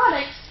good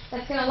product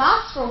that's going to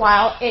last for a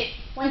while, it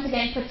once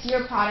again puts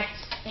your product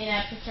in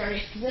a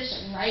precarious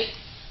position, right?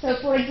 So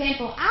for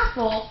example,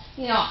 Apple,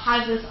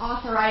 has this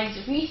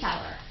authorized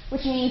reseller,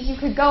 which means you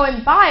could go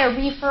and buy a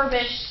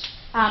refurbished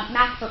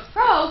MacBook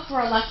Pro for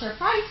a lesser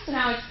price, so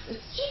now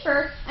it's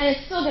cheaper, and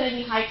it's still going to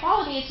be high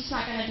quality, it's just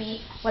not going to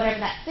be whatever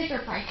that sticker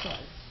price was.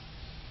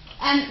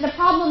 And the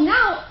problem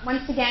now,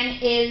 once again,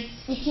 is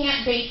you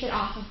can't base it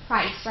off of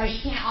price, right? You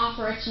can't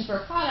offer a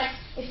cheaper product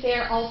if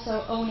they're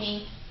also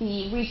owning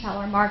the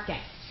reseller market.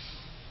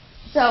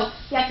 So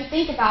you have to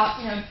think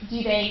about,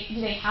 do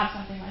they have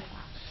something like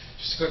that?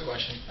 Just a quick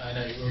question. I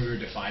know when we were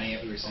defining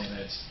it, we were saying that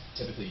it's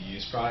typically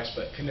used products,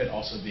 but couldn't it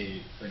also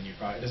be for new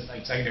products?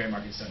 Secondary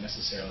markets don't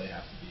necessarily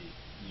have to be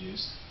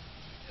used,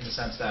 in the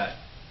sense that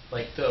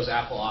those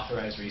Apple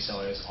authorized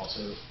resellers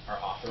also are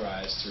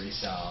authorized to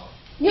resell.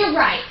 You're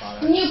right.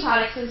 Products. New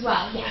products as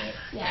well. Yes. Right.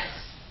 Yes.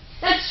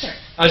 That's true.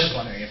 I was just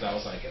wondering if that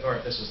was or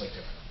if this was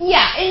different.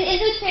 Yeah. In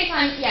this case,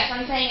 I'm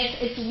saying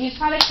it's a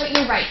used product, but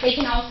you're right. They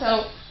can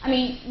also,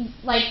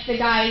 like the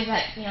guys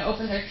that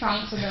open their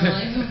trunks and they're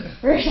like,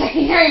 we're a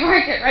secondary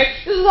market, right?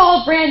 This is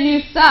all brand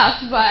new stuff,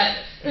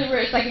 but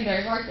we're a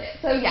secondary market.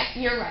 So yeah,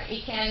 you're right.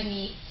 It can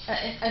be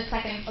a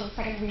second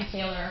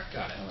retailer.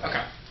 Got it.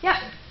 Okay. Yep.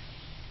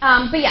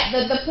 But yeah,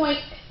 the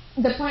point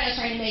the point I was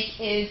trying to make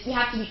is you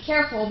have to be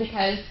careful,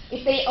 because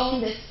if they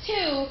own this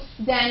too,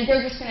 then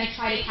they're just going to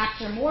try to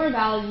capture more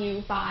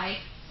value by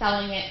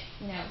selling it,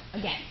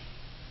 again.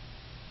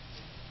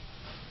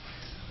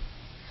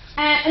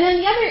 And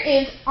then the other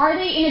is, are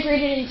they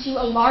integrated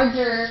into a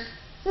larger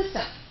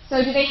system?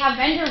 So do they have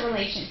vendor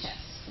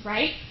relationships,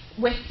 right,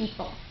 with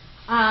people?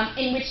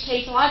 In which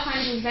case, a lot of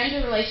times these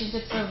vendor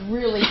relationships are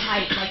really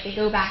tight, like they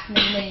go back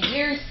many, many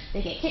years,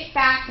 they get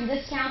kickbacks and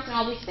discounts and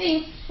all these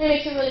things, and it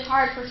makes it really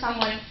hard for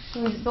someone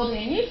who's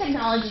building a new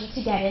technology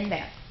to get in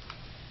there,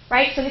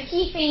 right? So the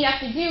key thing you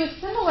have to do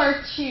is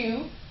similar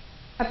to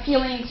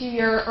appealing to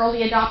your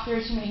early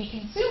adopters who may be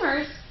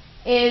consumers,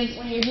 is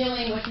when you're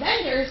dealing with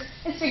vendors,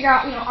 is figure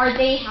out, are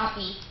they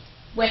happy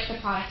with the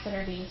products that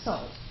are being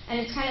sold? And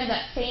it's kind of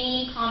that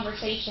same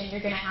conversation you're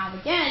going to have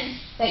again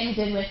that you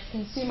did with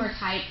consumer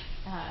type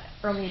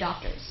early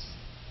adopters.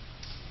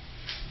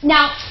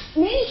 Now,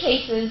 in many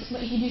cases,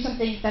 if you do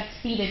something that's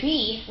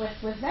B2B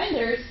with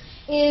vendors,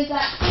 is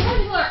that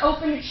sometimes people are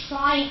open to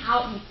trying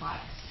out new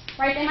products,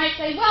 right? They might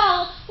say,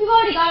 well, we've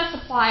already got a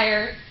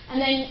supplier,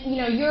 and then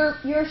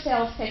your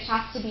sales pitch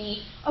has to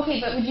be, okay,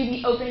 but would you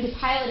be open to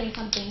piloting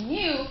something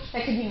new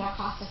that could be more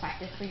cost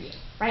effective for you,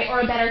 right?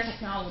 Or a better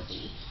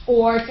technology,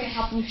 or it's going to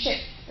help you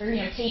ship or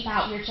tape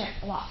out your chip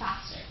a lot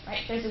faster,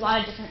 right? There's a lot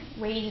of different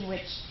ways in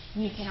which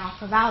you can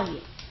offer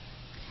value.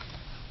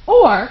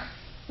 Or,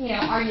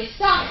 are you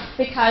stuck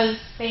because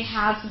they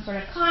have some sort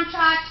of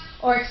contract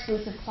or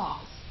exclusive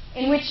clause?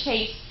 In which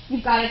case,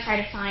 you've got to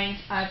try to find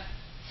a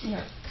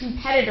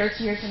competitor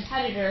to your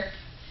competitor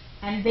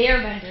and their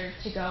vendor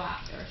to go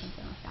after, or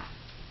something like that.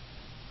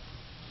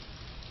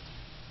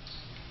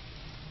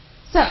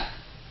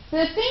 So,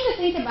 the thing to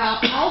think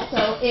about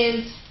also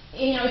is,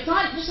 it's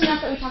not just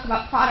enough that we talk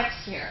about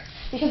products here,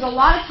 because a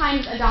lot of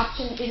times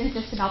adoption isn't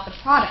just about the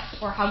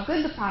product or how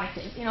good the product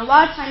is. A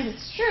lot of times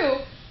it's true,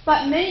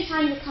 but many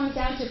times it comes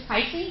down to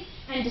pricing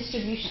and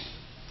distribution.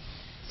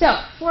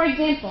 So, for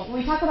example,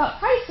 when we talk about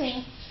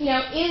pricing,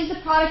 is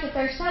the product that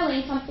they're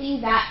selling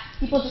something that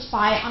people just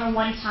buy on a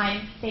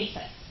one-time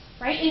basis,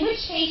 right? In which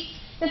case,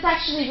 that's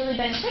actually really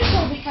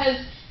beneficial,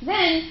 because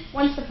then,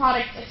 once the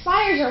product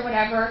expires or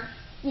whatever,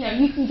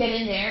 you can get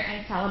in there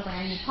and sell a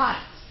brand new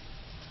product.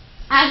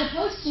 As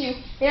opposed to,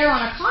 they're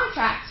on a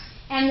contract,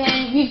 and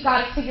then we've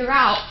got to figure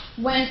out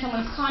when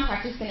someone's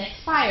contract is going to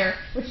expire,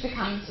 which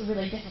becomes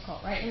really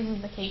difficult, right? This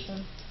is the case of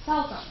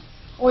cell phones.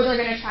 Or they're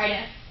going to try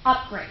to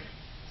upgrade.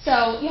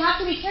 So you have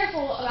to be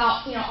careful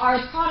about,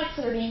 our products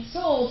that are being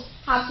sold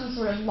have some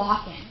sort of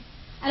lock-in.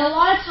 And a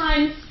lot of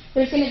times,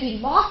 there's going to be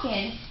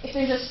lock-in if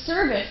there's a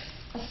service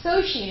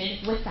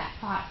associated with that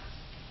product.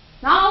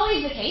 Not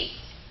always the case,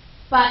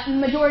 but the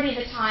majority of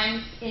the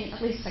time, in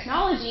at least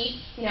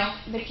technology,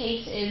 the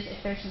case is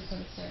if there's some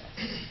sort of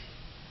service.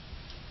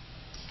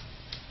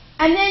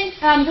 And then,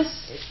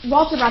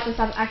 Walter brought this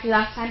up actually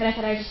last time, but I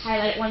thought I'd just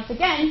highlight it once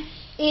again,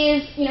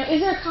 is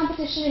there a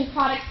competition in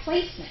product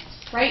placement,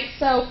 right?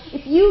 So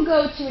if you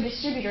go to a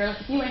distributor,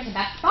 like if you went to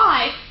Best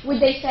Buy,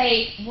 would they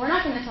say, we're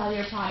not going to sell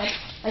your product,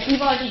 like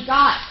we've already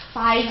got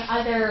 5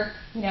 other,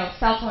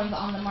 cell phones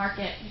on the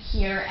market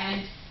here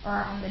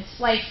or on the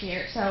display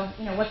here, so,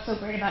 what's so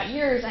great about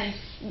yours, and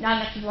not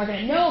enough people are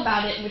going to know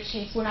about it, in which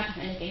case we're not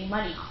going to make any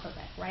money off of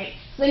it, right?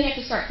 So then you have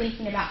to start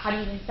thinking about how do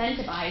you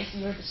incentivize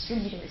your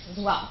distributors as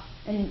well.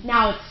 And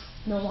now it's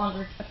no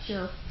longer a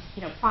pure,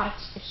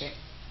 product issue.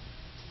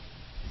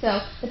 So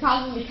the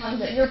problem becomes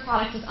that your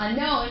product is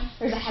unknown,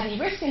 there's a heavy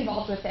risk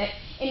involved with it,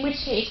 in which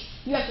case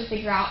you have to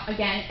figure out,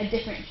 again, a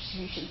different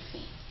distribution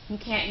scheme. You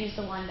can't use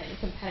the one that your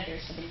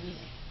competitors have been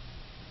using.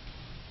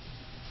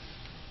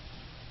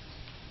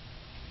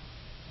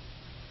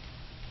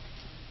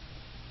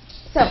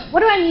 So what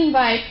do I mean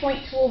by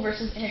point tool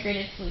versus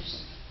integrated solution?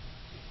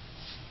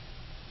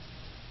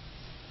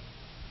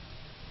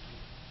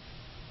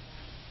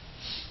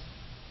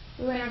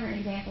 We went over an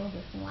example of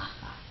this in the last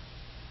class.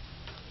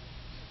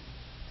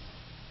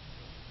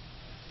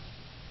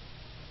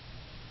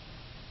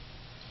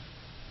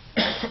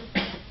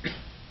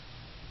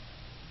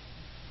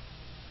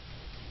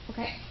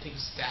 Okay. Take a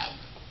stab.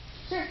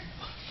 Sure.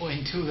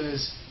 Point tool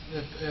is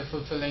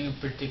fulfilling a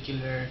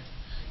particular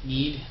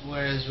need,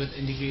 whereas with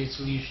integrated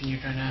solution, you're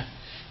trying to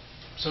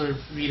sort of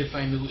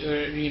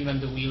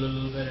reinvent the wheel a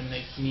little bit and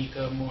make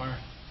a more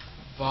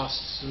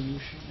vast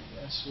solution,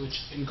 I guess, which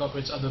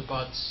incorporates other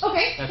parts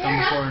that come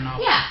before and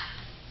after. Yeah.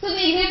 So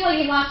the example I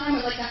gave last time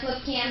was like the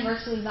flip cam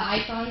versus the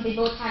iPhone. They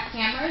both have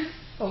cameras,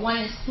 but one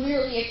is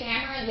clearly a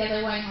camera, and the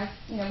other one has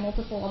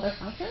multiple other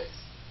functions.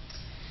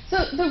 So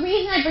the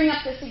reason I bring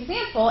up this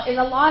example is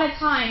a lot of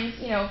times,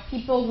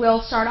 people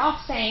will start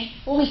off saying,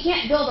 well, we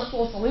can't build a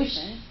full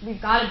solution.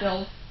 We've got to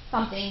build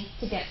something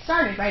to get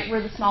started, right?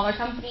 We're the smaller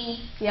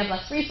company, we have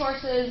less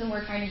resources, and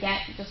we're trying to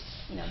get just,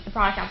 the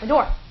product out the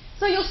door.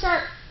 So you'll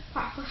start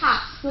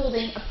perhaps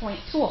building a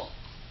point tool.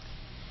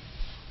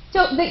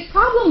 So the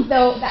problem,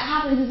 though, that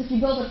happens is if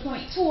you build a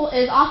point tool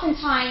is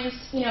oftentimes,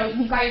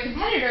 you've got your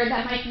competitor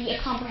that might be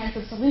a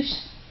comprehensive solution,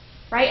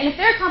 right? And if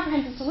they're a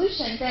comprehensive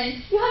solution,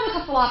 then you have a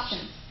couple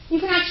options. you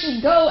can actually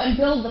go and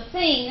build the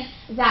thing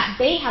that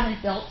they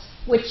haven't built,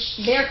 which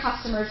their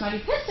customers might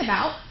be pissed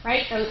about,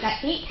 right? So that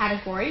hate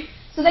category.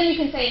 So then you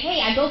can say,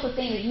 hey, I built the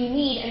thing that you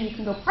need, and you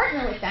can go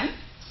partner with them.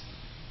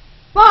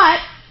 But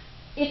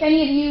if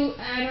any of you,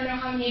 I don't know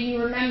how many of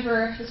you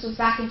remember, this was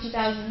back in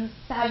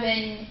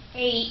 2007,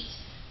 8,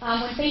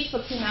 when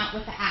Facebook came out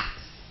with the apps.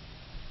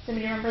 Does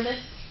anybody remember this?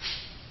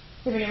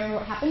 Does anybody remember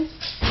what happened?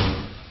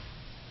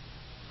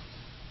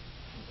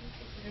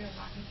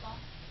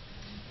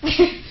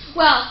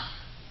 Well,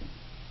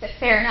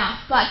 fair enough.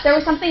 But there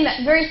was something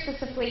that very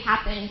specifically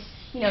happened.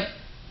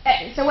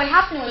 So what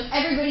happened was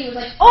everybody was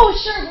like, "Oh,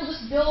 sure, we'll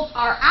just build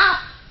our app,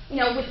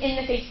 within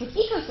the Facebook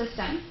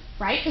ecosystem,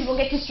 right? Because we'll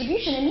get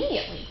distribution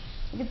immediately.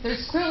 Because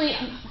there's clearly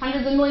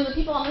hundreds of millions of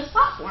people on this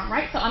platform,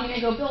 right? So I'm going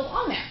to go build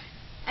on there."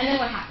 And then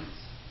what happens?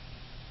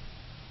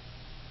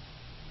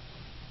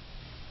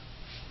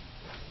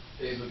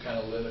 Facebook kind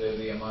of limited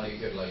the amount you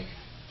could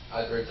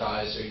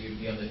advertise, or you'd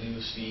be on the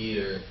news feed,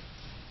 or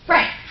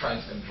right.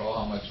 trying to control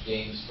how much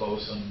games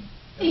post on.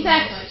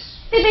 Exactly.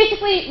 They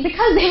basically,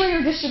 because they were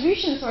your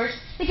distribution source,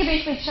 they could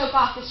basically choke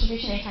off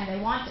distribution anytime they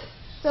wanted.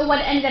 So what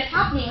ended up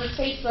happening was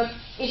Facebook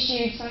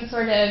issued some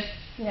sort of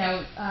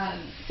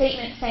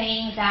statement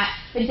saying that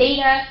the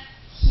data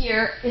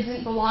here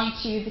isn't belong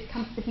to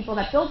the people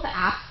that built the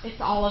apps. It's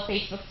all of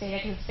Facebook's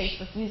data because it's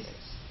Facebook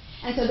users.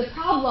 And so the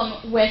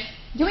problem with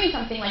doing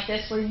something like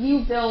this, where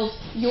you build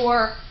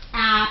your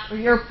app or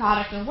your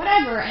product or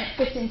whatever, and it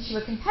fits into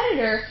a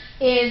competitor,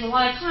 is a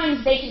lot of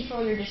times they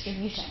control your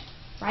distribution,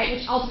 right?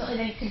 Which ultimately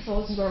then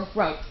controls your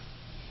growth.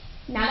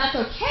 Now that's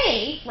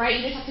okay, right?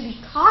 You just have to be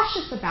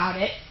cautious about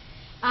it.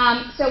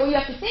 So what you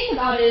have to think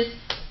about is,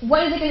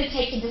 what is it going to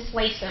take to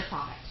displace their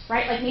product,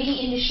 right? Like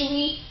maybe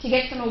initially, to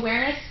get some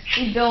awareness,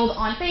 we build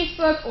on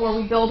Facebook or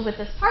we build with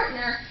this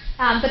partner.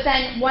 But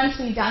then once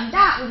we've done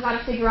that, we've got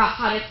to figure out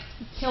how to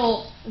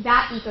kill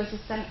that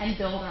ecosystem and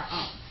build our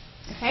own.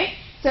 Okay?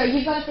 So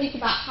you've got to think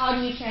about, how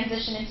do you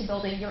transition into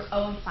building your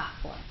own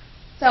platform.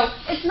 So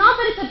it's not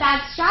that it's a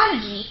bad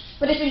strategy,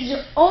 but if it's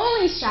your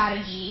only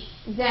strategy,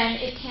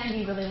 then it can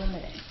be really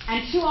limiting.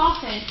 And too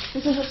often,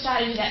 this is a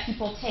strategy that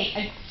people take.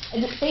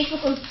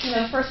 Facebook was,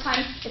 first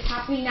time it's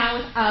happening now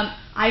with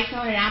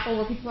iPhone and Apple,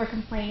 where people are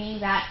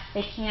complaining that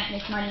they can't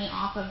make money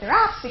off of their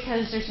apps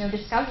because there's no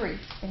discovery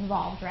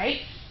involved,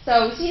 right?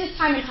 So we see this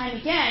time and time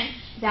again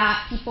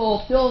that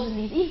people build in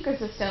these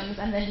ecosystems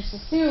and then just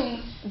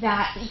assume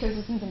that the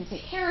ecosystem's going to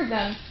take care of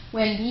them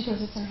when the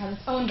ecosystem has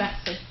its own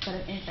vested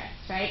set of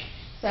interests, right?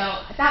 So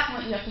at that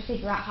point, you have to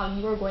figure out how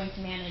you are going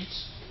to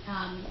manage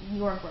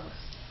your growth.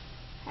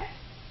 Okay?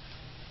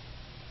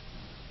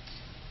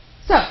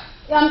 So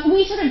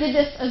we sort of did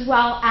this as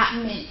well at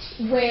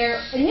Mint,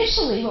 where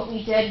initially what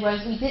we did was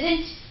we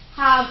didn't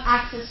have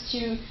access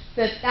to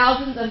the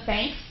thousands of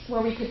banks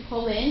where we could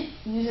pull in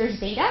users'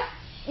 data.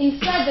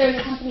 Instead, there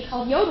was a company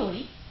called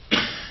Yodlee,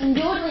 and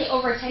Yodlee,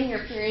 over a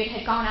 10-year period,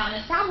 had gone out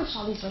and established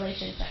all these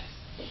relationships.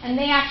 And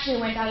they actually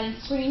went out and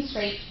screen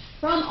scraped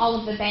from all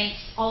of the banks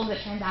all of the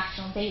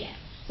transactional data.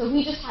 So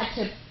we just had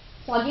to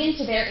plug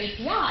into their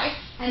API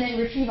and then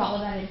retrieve all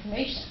of that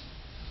information.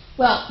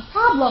 Well, the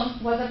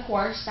problem was, of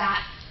course,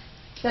 that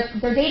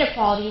their data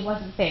quality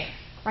wasn't there,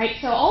 right?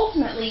 So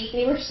ultimately,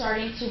 they were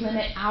starting to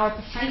limit our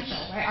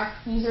potential, right? Our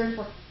users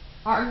were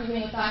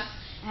arguing with us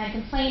and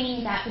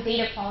complaining that the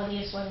data quality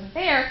just wasn't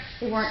there.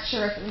 They weren't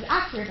sure if it was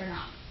accurate or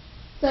not.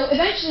 So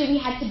eventually, we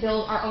had to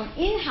build our own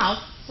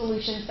in-house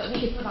solutions so that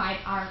we could provide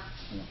our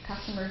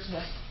customers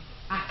with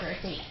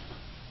accurate data.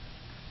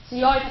 So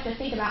you always have to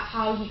think about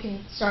how you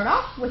can start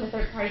off with a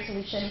third-party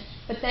solution,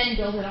 but then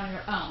build it on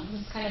your own.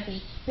 This is kind of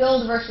the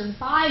build versus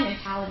buy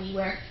mentality,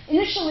 where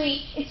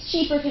initially it's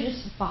cheaper to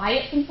just buy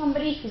it from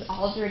somebody who's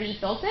already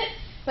built it,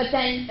 but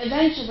then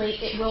eventually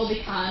it will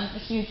become a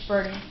huge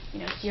burden,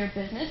 to your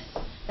business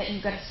that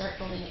you've got to start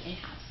building it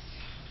in-house.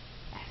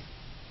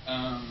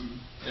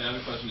 Yeah, I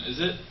have a question. Is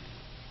it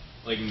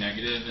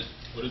negative?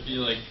 Would it be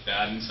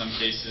bad in some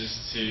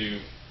cases to,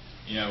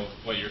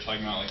 what you're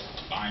talking about,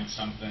 buying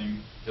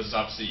something because it's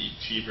obviously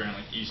cheaper and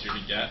easier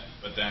to get,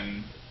 but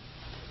then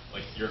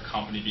your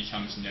company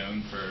becomes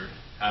known for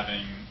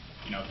having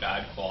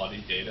bad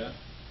quality data,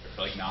 or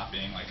for not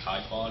being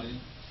high quality?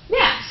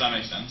 Yeah. Does that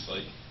make sense?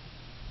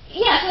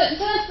 Yeah, so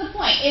that's the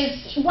point,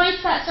 is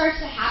once that starts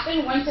to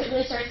happen, once it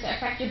really starts to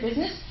affect your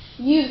business,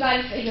 you've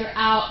got to figure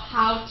out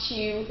how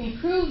to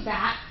improve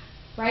that,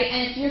 right?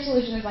 And if your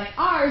solution is like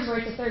ours, where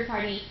it's a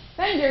third-party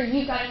vendor,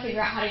 you've got to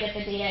figure out how to get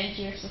the data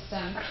into your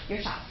system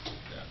yourself.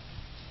 Yeah.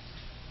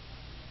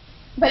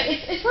 But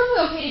it's perfectly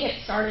okay to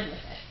get started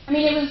with it. I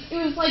mean, it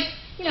was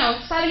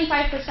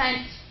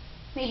 75%,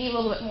 maybe a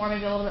little bit more,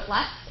 maybe a little bit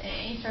less,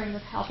 in terms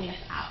of helping us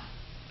out.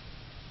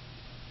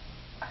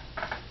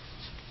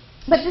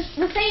 But the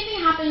same thing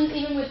happens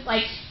even with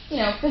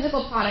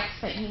physical products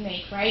that you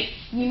make, right?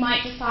 You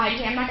might decide,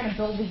 hey, I'm not going to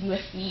build a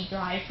USB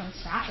drive from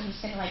scratch. I'm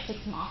just going to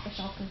take some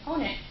off-the-shelf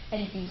component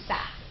and use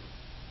that.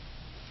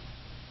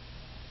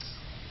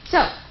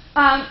 So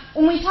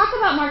when we talk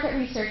about market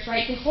research,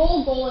 right, the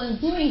whole goal in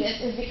doing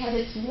this is because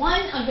it's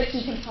one of the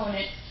key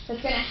components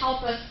that's going to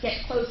help us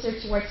get closer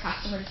towards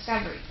customer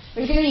discovery.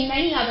 There's going to be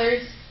many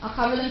others. I'll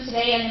cover them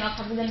today, and then I'll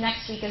cover them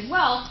next week as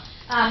well.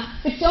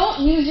 But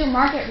don't use your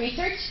market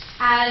research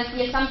as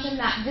the assumption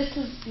that this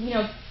is,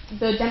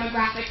 the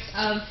demographics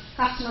of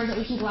customers that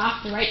we can go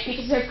after, right?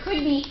 Because there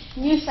could be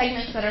new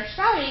segments that are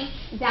sprouting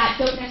that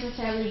don't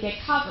necessarily get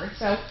covered.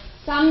 So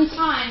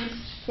sometimes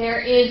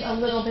there is a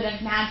little bit of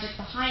magic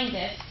behind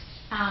this,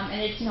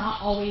 and it's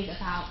not always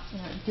about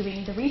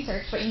doing the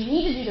research, but you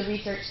need to do the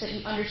research so that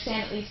you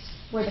understand at least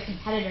where the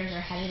competitors are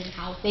headed and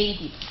how they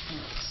do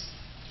customers.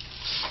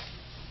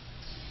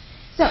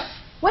 So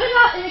what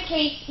about in the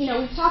case,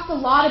 we've talked a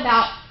lot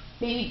about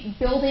maybe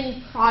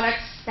building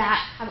products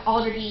that have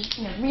already,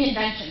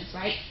 reinventions,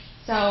 right?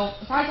 So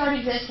the product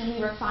already exists and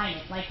we refine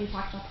it, like we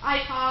talked about the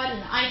iPod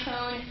and the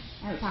iPhone,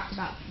 and we talked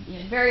about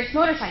various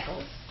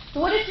motorcycles.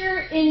 So what if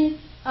you're in,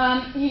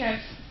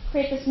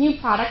 create this new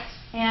product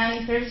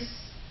and there's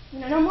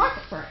no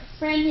market for it? It's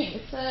brand new.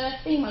 It's a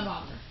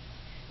thingamabobber,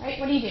 right?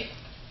 What do you do?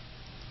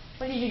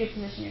 What do you do to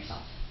position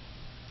yourself?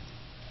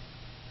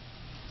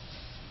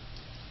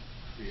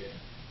 Create.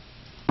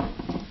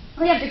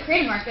 Well, you have to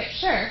create a market,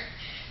 sure.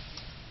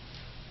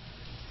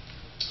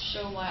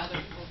 Show why other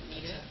people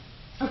need it.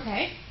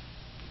 Okay.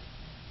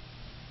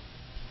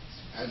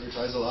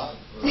 Advertise a lot,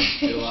 or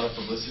get a lot of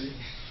publicity.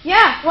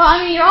 Yeah,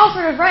 well, you're all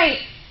sort of right.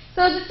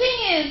 So the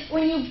thing is,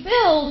 when you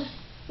build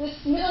this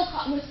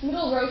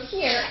middle row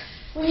here,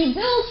 when you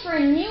build for a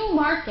new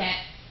market,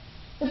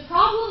 the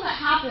problem that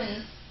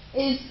happens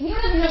is you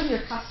don't even know who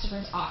your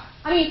customers are.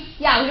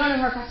 Yeah, we don't know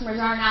who our customers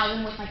are now,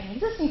 even with like an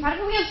existing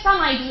product, but we have some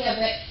idea of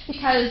it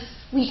because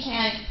we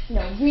can,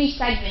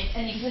 re-segment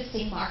an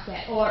existing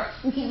market, or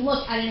we can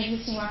look at an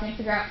existing market and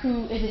figure out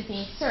who isn't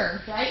being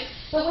served, right?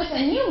 But with a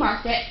new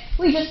market,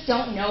 we just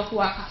don't know who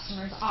our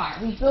customers are.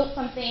 We built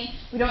something,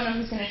 we don't know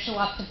who's going to show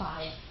up to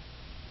buy it.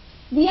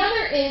 The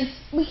other is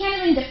we can't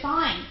even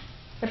define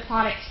the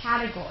product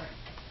category,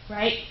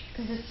 right?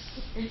 Because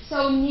it's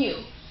so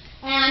new.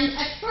 And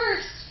at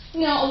first, a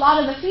lot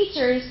of the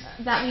features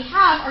that we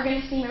have are going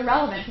to seem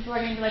irrelevant. People are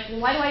going to be like,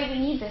 well, why do I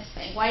even need this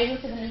thing? Why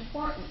is this even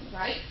important,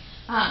 right?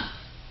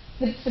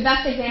 The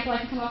best example I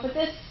can come up with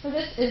for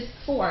this is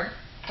Ford,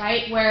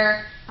 right?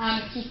 Where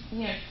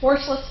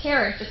horseless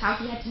carriage is how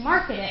he had to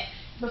market it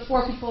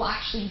before people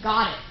actually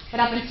got it.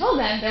 But up until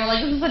then, they were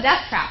like, this is a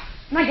death trap.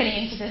 I'm not getting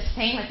into this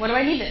thing. Like, what do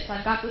I need this?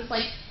 I've got this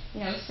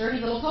sturdy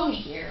little pony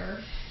here,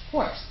 or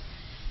horse.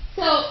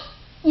 So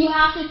you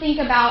have to think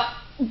about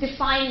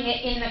defining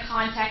it in the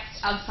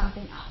context of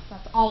something else.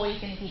 That's always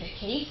going to be the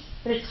case,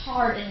 but it's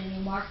hard in a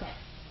new market.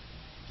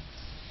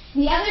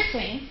 The other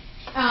thing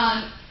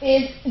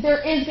is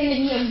there is going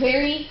to be a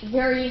very,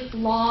 very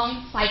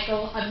long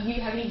cycle of you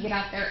having to get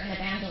out there and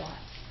evangelize.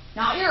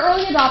 Not your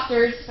early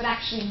adopters, but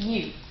actually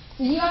you.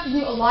 So you have to do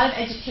a lot of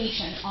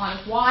education on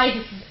why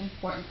this is an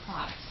important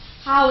product,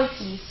 how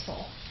it's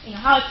useful,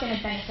 how it's going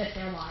to benefit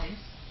their lives.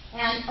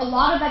 And a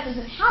lot of that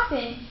doesn't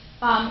happen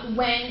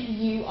when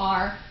you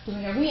are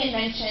doing a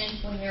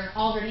reinvention, when you're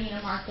already in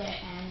a market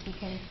and you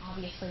can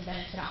obviously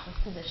benefit off of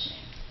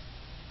positioning.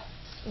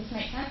 Does this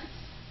make sense?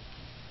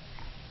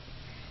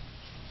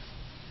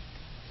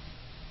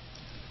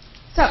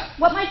 So,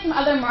 what might some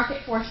other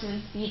market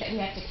forces be that we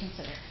have to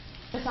consider,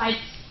 besides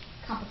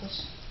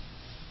competition?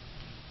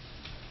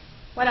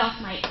 What else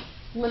might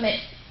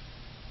limit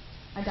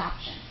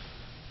adoption?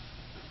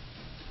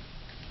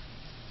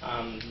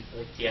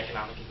 Like the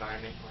economic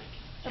environment,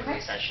 like in a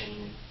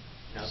recession,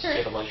 Sure. If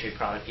you have a luxury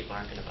product, people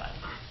aren't going to buy it.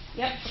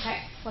 Yep, okay.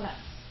 What else?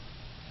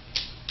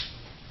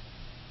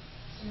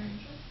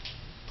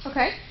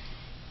 Okay.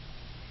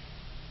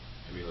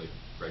 Maybe like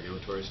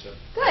regulatory stuff?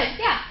 Good,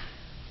 yeah.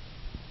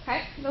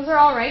 Okay, those are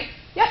all right.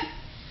 Yep.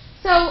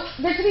 So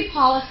there could be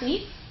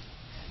policies,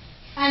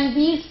 and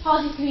these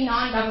policies can be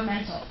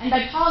non-governmental. And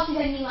by policies,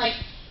 I mean like,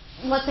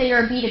 let's say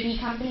you're a B2B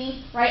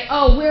company, right?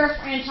 Oh, we're a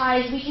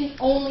franchise. We can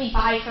only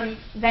buy from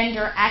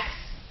vendor X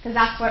because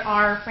that's what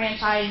our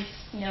franchise,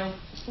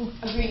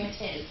 agreement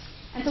is.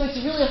 And so it's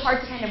really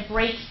hard to kind of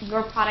break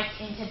your product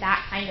into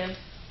that kind of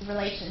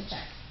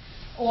relationship.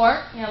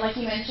 Or, like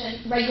you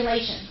mentioned,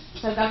 regulations.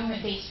 So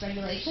government-based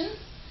regulations.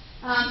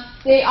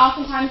 They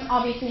oftentimes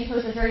obviously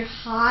impose a very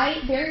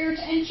high barrier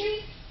to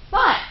entry,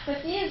 but the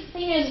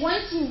thing is,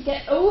 once you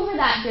get over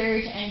that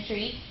barrier to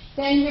entry,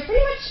 then you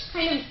pretty much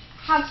kind of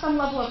have some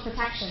level of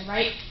protection,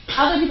 right?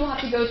 Other people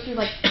have to go through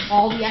like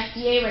all the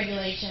FDA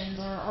regulations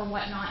or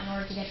whatnot in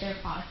order to get their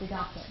product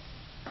adopted.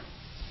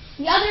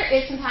 The other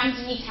is sometimes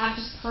you need to have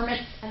just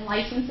permits and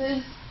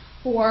licenses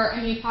for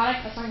a new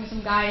product. I was talking to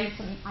some guys,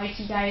 some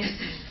IT guys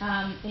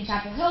in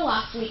Chapel Hill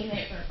last week, or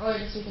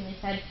earlier this week, and they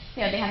said,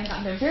 they haven't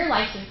gotten their beer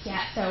license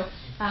yet, so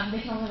they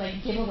can only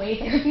like give away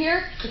their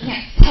beer. They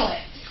can't sell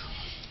it.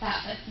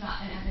 That's not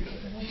an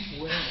advertisement.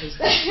 Where is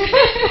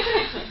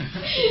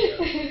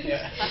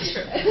It's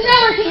a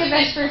networking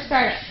event for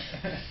startups.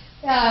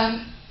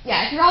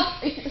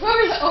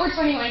 Whoever's over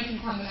 21 can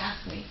come and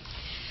ask me.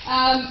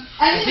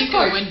 I think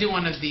I went to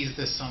one of these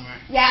this summer.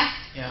 Yeah?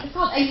 Yeah. It's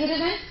called Exit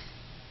Event.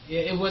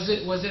 Yeah, was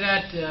it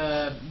at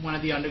one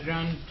of the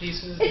underground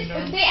places in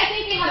Durham? I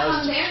think they have That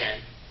was some there.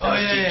 Duke-Gen. Oh That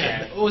was yeah,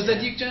 Duke-Gen. yeah. Was that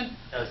Duke-Gen?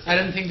 That was I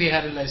didn't think they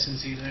had a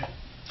license either.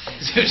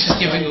 They were just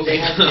giving away.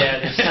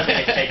 There's something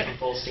to take from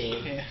full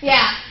steam.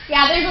 Yeah.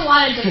 Yeah. There's a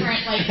lot of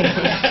different like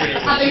Pretty up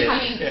and legit.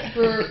 coming Yeah.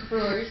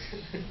 brewers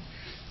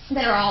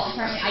that are all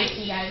apparently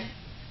IT guys,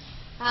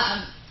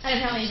 and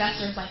apparently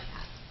investors like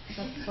that.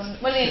 That's one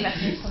of the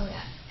investors told me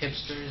that.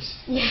 Hipsters.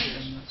 Yeah.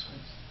 And that's what-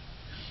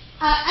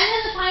 And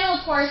then the final,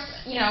 of course,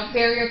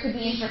 barrier could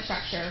be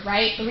infrastructure,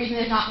 right? The reason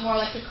there's not more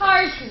electric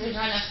cars is because there's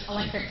not enough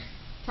electric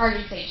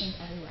charging stations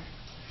everywhere.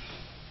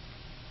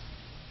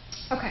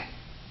 Okay.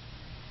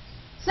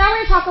 So now we're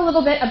going to talk a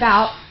little bit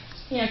about,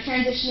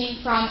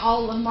 transitioning from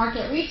all of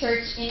market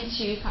research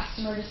into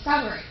customer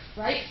discovery,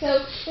 right?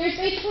 So there's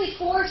basically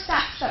 4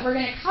 steps that we're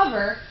going to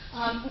cover,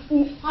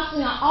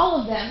 possibly not all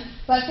of them,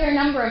 but a fair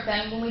number of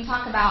them when we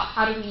talk about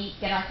how do we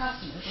get our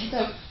customers. And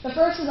so the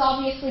first is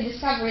obviously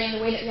discovery, and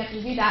the way that we have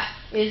to do that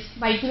is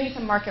by doing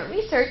some market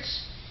research,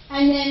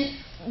 and then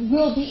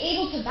we'll be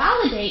able to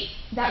validate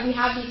that we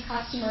have these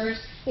customers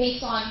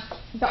based on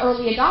the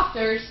early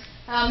adopters,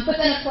 but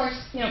then of course,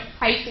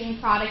 pricing,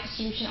 product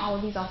distribution, all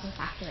of these also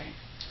factor in.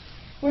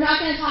 We're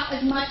not going to talk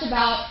as much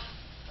about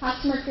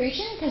customer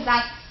creation because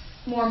that's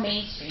more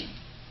mainstream.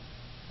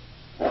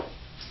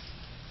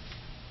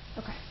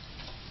 Okay.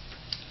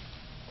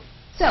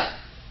 So,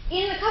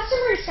 in the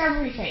customer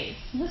discovery phase,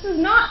 this is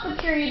not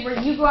the period where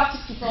you go out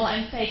to people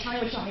and say, tell me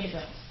what you want me to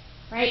build,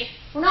 right?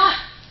 We're not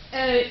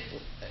a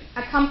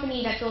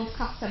company that builds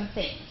custom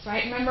things,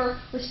 right? Remember,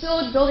 we're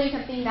still building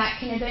something that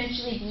can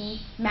eventually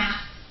be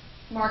mass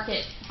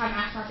market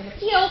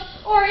appeal,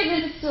 or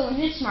even if it's still a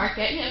niche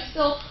market,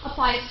 still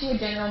applies to a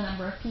general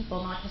number of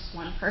people, not just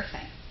one person.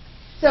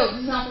 So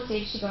this is not the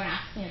stage to go and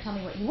ask, tell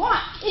me what you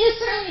want. It is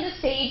certainly the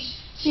stage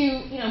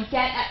to,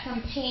 get at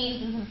some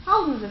pains and some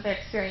problems that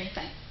they're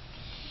experiencing.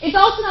 It's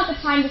also not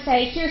the time to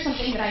say, here's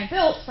something that I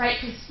built,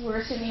 right? Because we're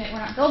assuming that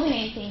we're not building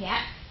anything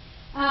yet.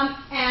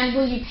 And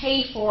will you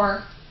pay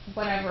for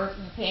whatever,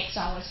 pay X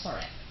dollars for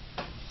it,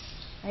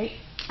 right?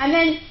 And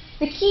then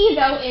the key,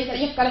 though, is that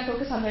you've got to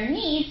focus on their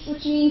needs,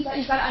 which means that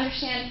you've got to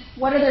understand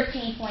what are their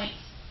pain points,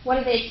 what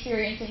are they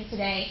experiencing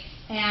today,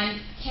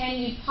 and can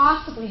you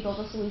possibly build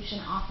a solution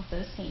off of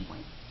those pain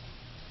points.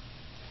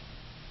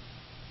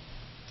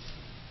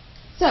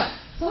 So,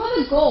 some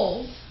of the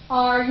goals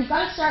are you've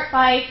got to start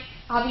by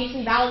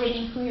obviously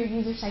validating who your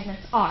user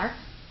segments are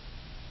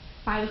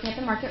by looking at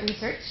the market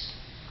research,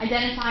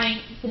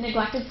 identifying the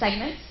neglected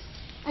segments,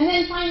 and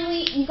then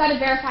finally, you've got to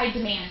verify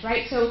demand,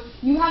 right? So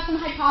you have some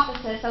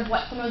hypothesis of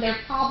what some of their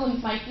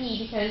problems might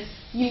be because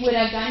you would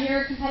have done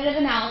your competitive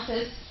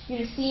analysis.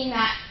 You'd have seen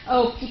that,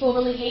 people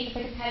really hate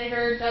that the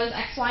competitor does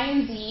X, Y,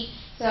 and Z.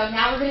 So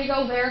now we're going to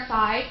go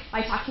verify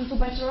by talking to a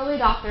bunch of early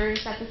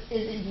adopters that this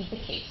is indeed the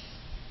case.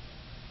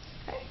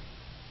 Okay.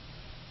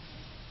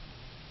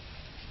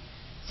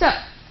 So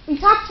we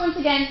talked once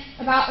again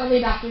about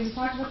early adopters. We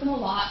talked about them a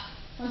lot.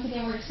 Once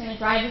again, we're just going to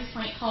drive this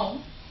point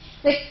home.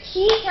 The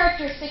key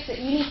characteristics that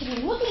you need to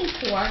be looking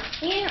for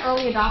in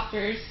early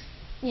adopters,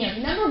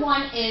 number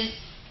one is,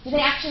 do they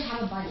actually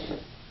have a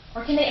budget?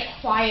 Or can they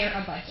acquire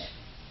a budget?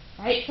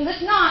 Right? Because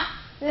if not,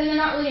 then they're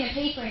not really going to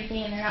pay for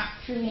anything and they're not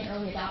truly an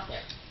early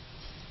adopter.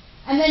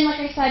 And then,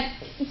 like I said,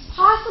 it's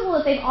possible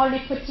that they've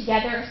already put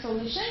together a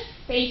solution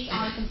based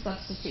on some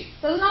substitutes.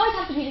 So it doesn't always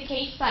have to be the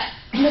case, but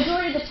the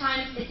majority of the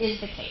time it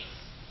is the case.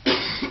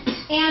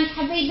 And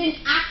have they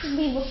been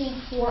actively looking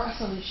for a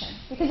solution?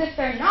 Because if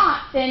they're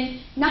not,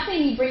 then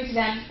nothing you bring to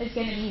them is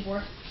going to be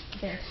worth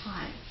their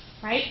time,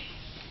 right?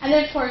 And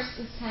then, of course,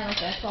 it's kind of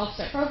like a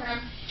 12-step program.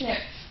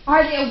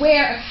 Are they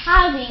aware of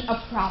having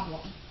a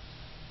problem?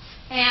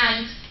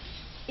 And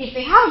if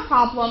they have a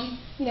problem,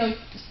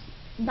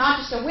 not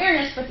just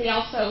awareness, but they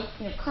also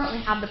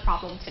currently have the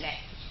problem today.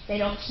 They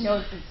don't know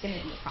that it's going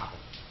to be a problem.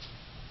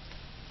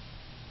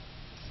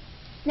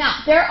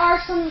 Now, there are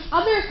some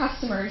other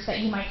customers that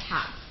you might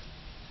have.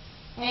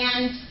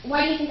 And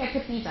why do you think I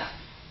put these up?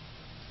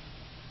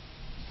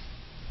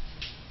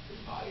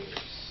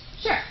 Buyers.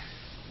 Sure.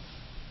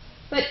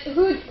 But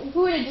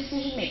who would a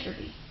decision maker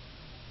be?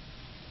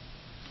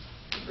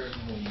 The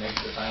person who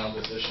makes the final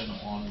decision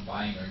on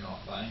buying or not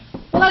buying.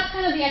 Well, that's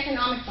kind of the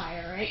economic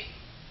buyer, right?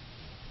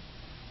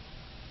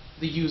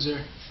 The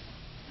user.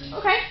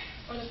 Okay.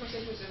 Or the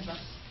person who's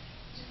invested.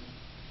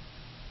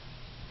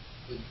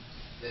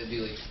 That'd be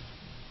like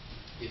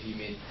if you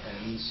made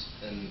pens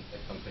and a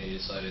company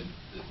decided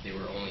that they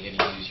were only going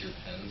to use your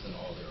pens in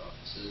all their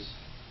offices,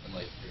 and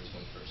like there was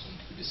one person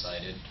who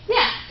decided we're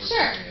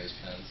using those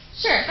pens.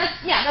 Sure,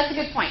 that's a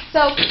good point.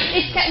 So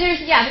there's the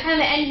kind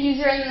of the end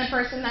user and then the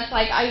person that's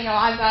like,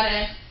 I've got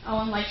to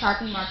own like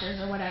Sharpie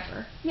markers or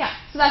whatever. Yeah,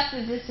 so that's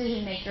the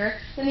decision maker.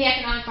 Then the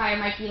economic buyer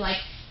might be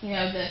like,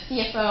 the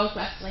CFO who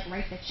has to like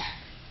write the check.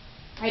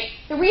 Right?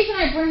 The reason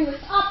I bring this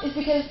up is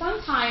because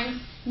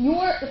sometimes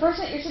the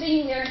person that you're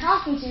sitting there and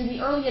talking to, the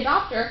early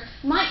adopter,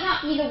 might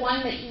not be the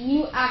one that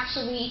you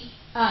actually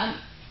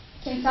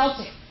can sell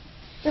to.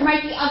 There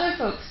might be other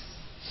folks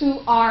who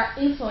are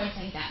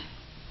influencing them.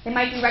 They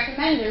might be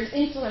recommenders,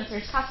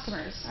 influencers,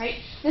 customers, right?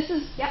 This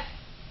is, yep.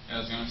 Yeah, I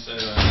was gonna say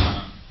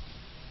that,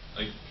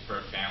 like for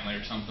a family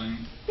or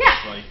something. Yeah.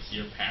 Like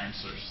your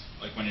parents are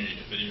like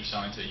if you're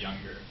selling to a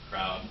younger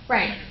crowd.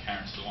 Right. Then your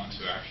parents are the ones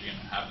who are actually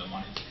gonna have the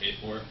money to pay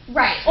for it.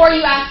 Right. Or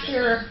you ask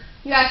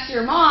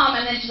your mom,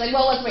 and then she's like,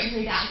 well, let's wait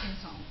until your dad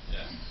comes home.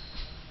 Yeah.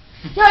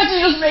 You have to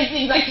just make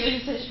the executive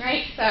decision,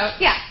 right? So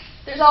yeah,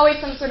 there's always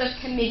some sort of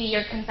committee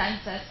or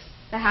consensus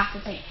that has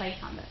to take place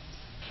on this.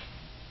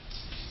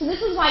 So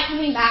this is why,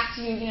 coming back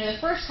to the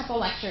first couple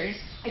lectures,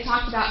 I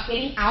talked about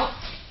getting out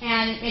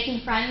and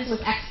making friends with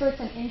experts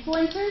and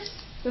influencers.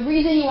 The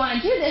reason you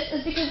want to do this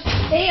is because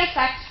they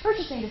affect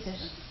purchasing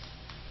decisions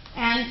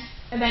and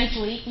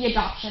eventually the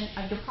adoption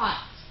of your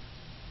product.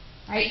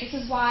 Right?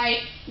 This is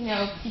why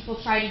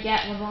people try to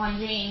get LeBron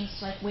James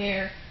to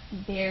wear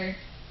their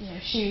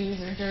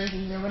shoes or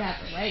jerseys or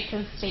whatever, right?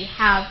 Because they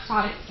have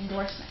product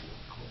endorsement.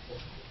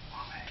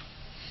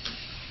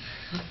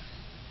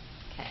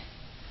 Okay.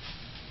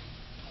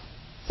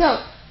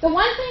 So the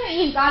one thing that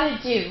you've got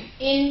to do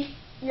in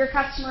your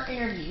customer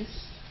interviews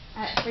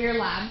for your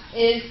lab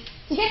is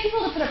to get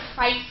people to put a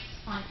price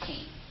on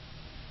pain,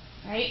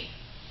 right?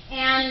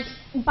 And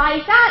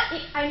by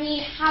that, I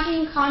mean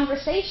having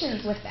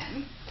conversations with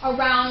them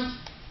around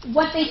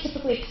what they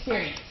typically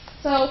experience.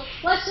 So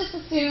let's just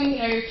assume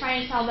you're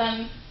trying to sell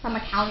them some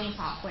accounting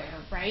software,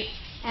 right?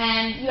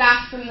 And you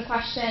ask them the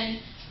question,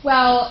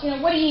 well,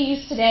 what do you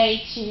use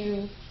today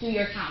to do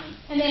your accounting?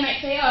 And they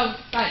might say, oh,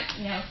 but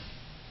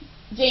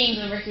James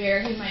over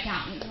here, he's my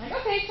accountant. I'm like,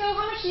 okay, so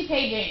how much do you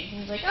pay James?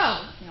 And he's like,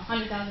 oh,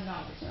 $100,000.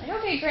 I'm like,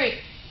 okay, great.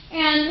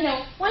 And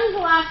when's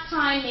the last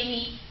time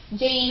maybe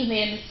James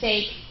made a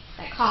mistake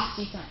that cost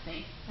you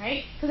something,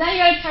 right? Because then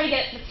you got to try to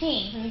get the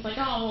pain. And it's like,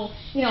 oh,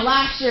 well,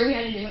 last year we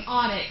had to do an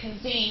audit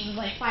because James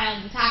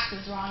filed the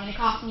taxes wrong and it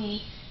cost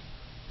me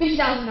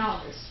 $50,000.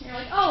 And you're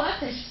like, oh,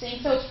 that's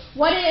interesting. So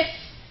what if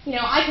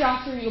I could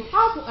offer you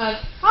a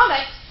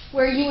product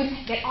where you would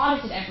get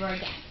audited ever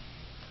again?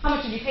 How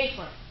much would you pay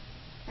for it?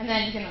 And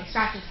then he's going to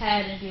scratch his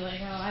head and be like,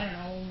 oh, I don't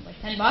know,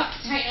 $10.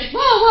 Right? Like,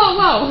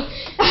 whoa.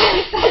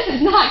 That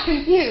does not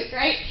compute,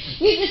 right?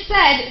 You just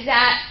said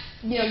that,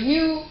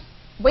 you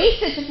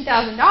wasted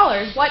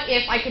 $50,000. What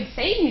if I could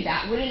save you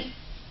that? Wouldn't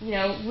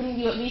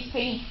you at least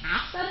pay me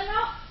half that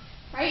amount,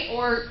 right?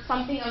 Or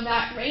something of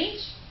that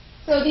range?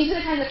 So these are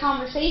the kinds of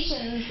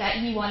conversations that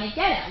you want to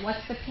get at.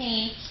 What's the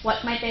pain?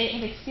 What might they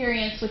have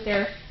experienced with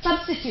their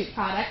substitute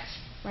product?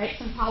 Right,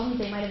 some problems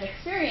they might have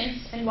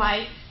experienced and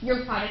why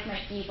your product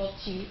might be able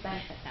to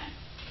benefit them.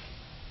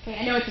 Okay,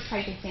 I know it's a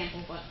trite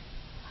example, but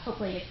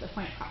hopefully it gets the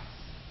point across.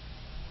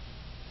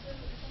 So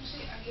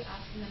essentially, are you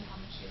asking them how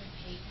much they would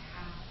pay to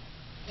have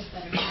a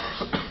better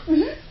version?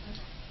 Mm-hmm.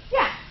 Okay.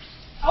 Yeah.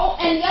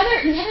 Oh, and the other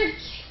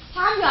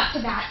caveat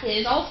to that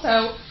is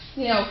also,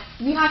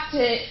 you have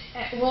to,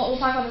 we'll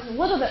talk about this a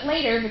little bit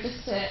later, but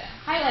just to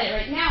highlight it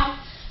right now,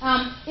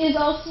 is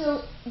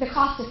also the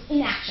cost of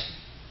inaction,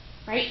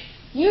 right?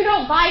 You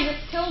don't buy this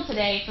pill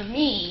today for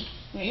me,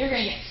 you're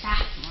going to get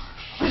fat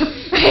tomorrow,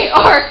 right?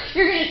 Or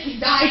you're going to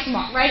die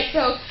tomorrow, right?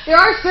 So there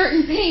are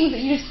certain things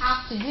that you just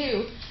have to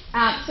do.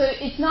 So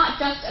it's not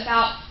just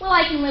about, well,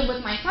 I can live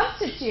with my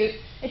substitute.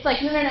 It's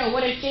like, no.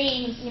 What if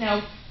James,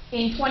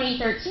 in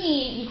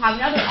 2013, you have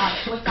another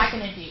audit? What's that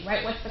going to do,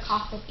 right? What's the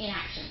cost of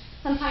inaction?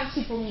 Sometimes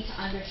people need to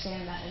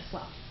understand that as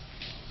well.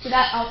 So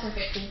that also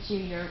fits into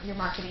your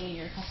marketing and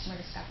your customer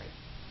discovery.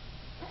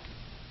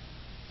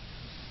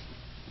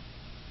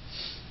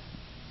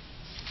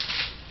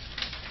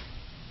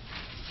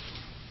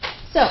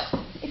 So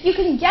if you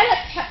can get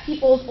at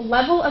people's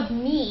level of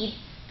need,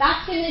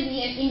 that's going to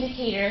be an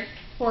indicator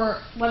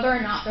for whether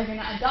or not they're going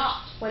to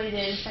adopt what it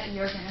is that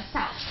you're going to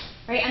sell,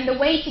 right? And the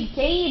way to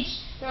gauge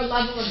their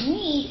level of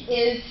need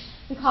is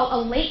we call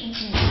a latent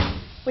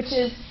need, which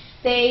is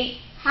they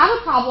have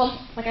a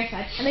problem, like I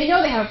said, and they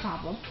know they have a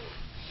problem.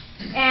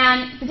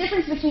 And the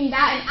difference between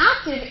that and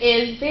active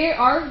is they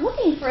are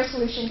looking for a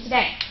solution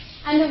today.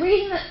 And the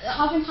reason that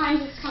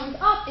oftentimes this comes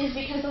up is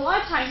because a lot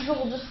of times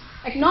people will just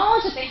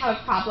acknowledge that they have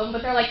a problem,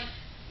 but they're like,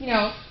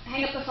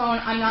 hang up the phone,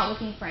 I'm not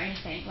looking for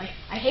anything. Like,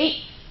 I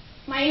hate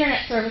my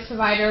internet service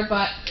provider,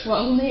 but,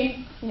 well,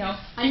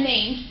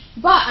 unnamed,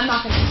 but I'm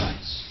not going to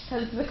switch,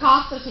 because the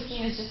cost of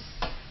switching is just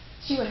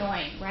too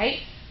annoying, right?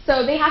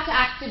 So they have to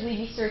actively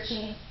be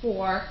searching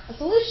for a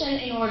solution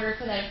in order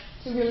for them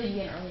to really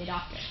be an early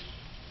adopter.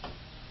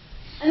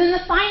 And then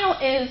the final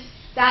is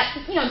that,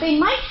 they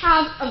might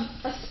have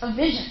a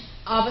vision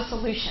of a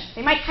solution.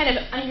 They might kind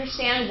of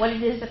understand what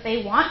it is that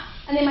they want,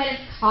 and they might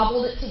have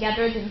cobbled it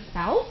together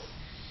themselves.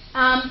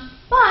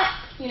 But,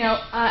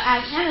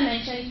 as Hannah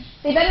mentioned,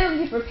 they better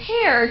be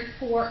prepared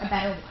for a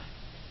better one.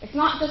 It's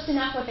not just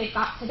enough what they've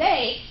got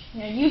today.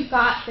 You've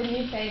got the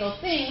newfangled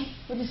thing,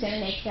 which is going to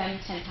make them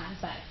 10 times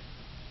better.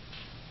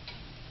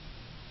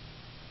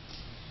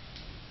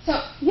 So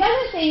the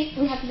other thing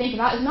we have to think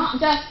about is not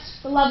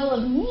just the level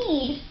of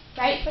need,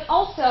 right, but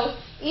also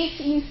if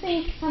you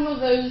think some of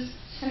those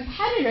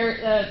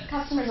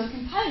customers of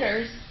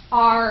competitors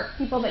are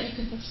people that you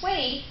can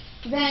persuade,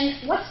 then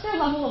what's their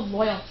level of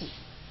loyalty,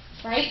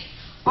 right?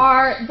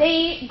 Are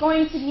they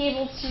going to be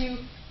able to,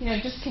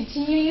 just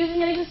continue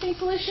using an existing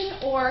solution,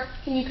 or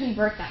can you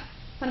convert them?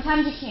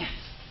 Sometimes you can't.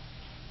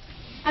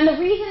 And the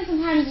reason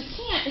sometimes you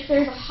can't, if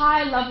there's a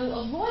high level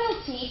of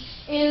loyalty,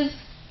 is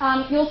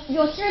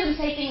you'll hear them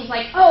say things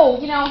like, oh,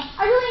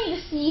 I really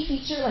need to see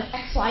feature like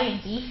X, Y,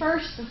 and Z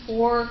first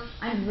before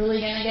I'm really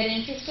going to get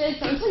interested.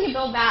 So until you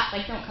build that,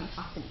 don't come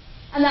talk to me.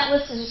 And that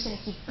list is just going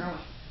to keep growing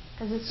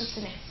because it's just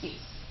an excuse.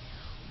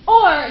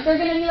 Or they're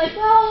going to be like,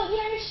 well,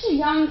 you're just a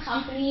young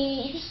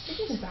company. You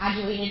just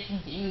graduated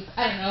from Duke.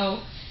 I don't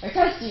know. I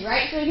trust you,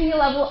 right? So there's going to be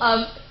a level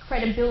of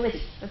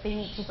credibility that they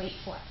need to wait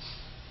for.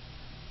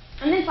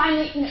 And then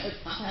finally, then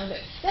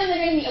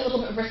they're going to be a little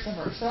bit risk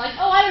averse. They're like,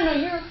 oh, I don't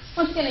know, you're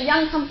once again a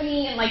young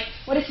company, and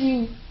what if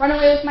you run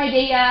away with my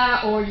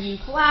data, or you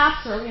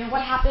collapse, or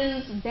what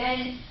happens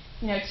then?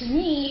 To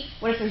me,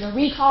 what if there's a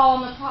recall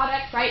on the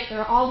product, right?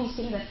 There are all these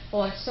things that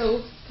people are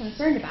so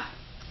concerned about.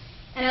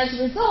 And as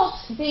a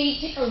result, they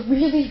take a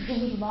really,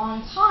 really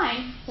long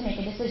time to make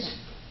a decision.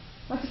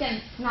 Once again,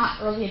 it's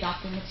not early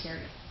adopter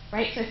material,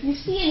 right? So if you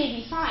see any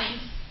of these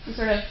signs, you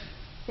sort of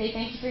say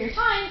thank you for your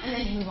time, and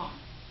then you move on.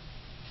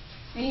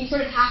 And you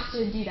sort of have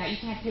to do that. You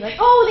can't be like,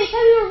 oh, they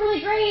said we were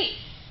really great.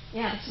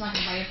 Yeah, that's not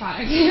going to buy your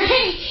product,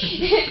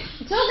 right?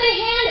 Until they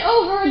hand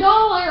over $1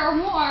 or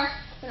more,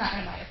 they're not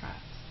going to buy your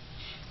product.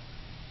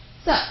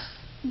 So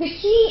the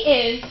key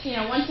is,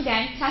 once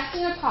again,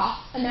 testing across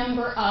a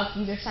number of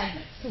user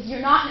segments, because you're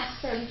not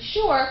necessarily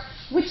sure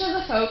which of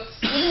the folks,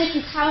 even if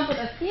you come up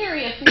with a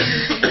theory of who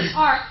these segments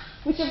are,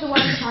 which of the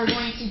ones are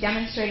going to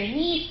demonstrate a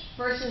need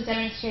versus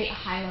demonstrate a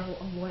high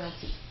level of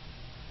loyalty.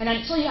 And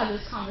until you have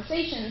those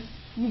conversations,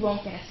 you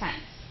won't get a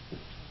sense.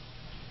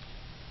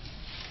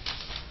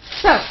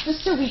 So,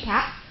 just to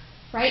recap,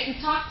 right,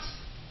 we talked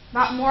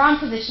about more on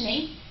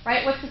positioning,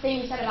 right? What's the thing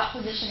we said about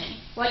positioning?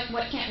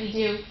 What can't we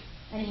do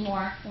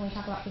anymore when we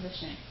talk about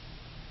positioning?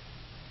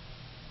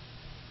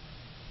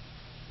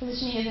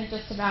 Positioning isn't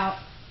just about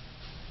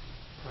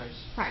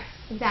price,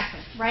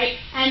 exactly, right?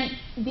 And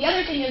the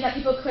other thing is that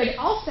people could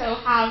also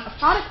have a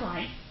product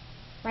line,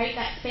 right,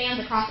 that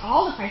spans across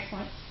all the price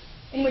points,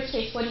 in which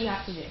case, what do you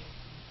have to do?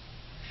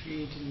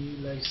 Create a new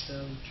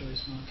lifestyle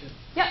choice market.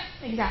 Yep,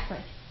 exactly.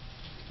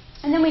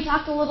 And then we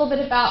talked a little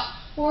bit about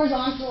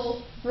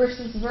horizontal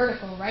versus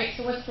vertical, right?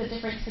 So what's the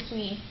difference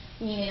between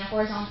being in a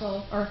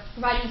horizontal or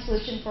providing a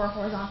solution for a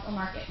horizontal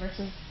market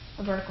versus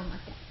a vertical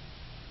market?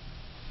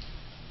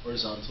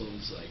 Horizontal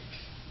is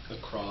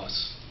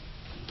across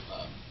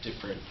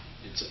different.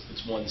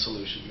 It's one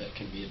solution that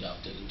can be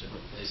adopted in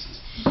different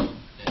places,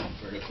 and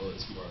vertical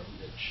is more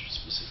niche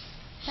specific.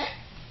 Okay.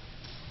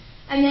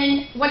 And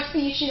then what's the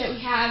issue that we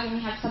have when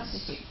we have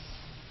substitutes?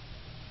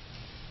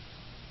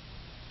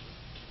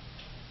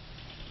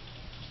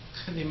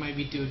 They might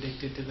be too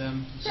addicted to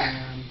them, sure.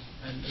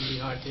 And it'll be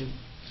hard to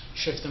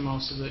shift them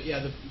off. So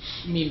the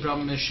main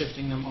problem is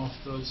shifting them off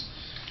those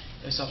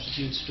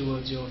substitutes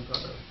towards your own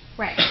product.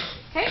 Right.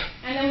 Okay.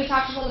 And then we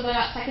talked a little bit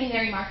about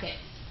secondary markets.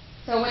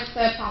 So what's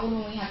the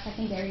problem when we have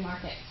secondary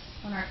markets?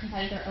 When our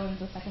competitor owns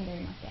the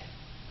secondary market?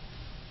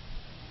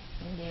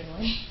 They give it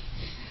away.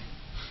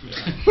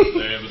 Yeah,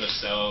 they're able to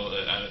sell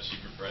it at a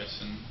cheaper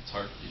price, and it's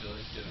hard for you to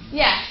get them.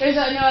 Yeah, there's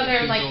no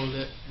other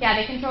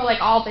they control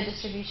all the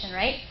distribution,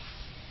 right?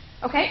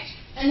 Okay.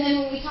 And then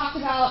when we talked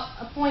about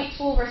a point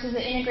tool versus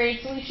an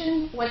integrated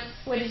solution, what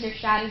is your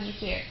strategy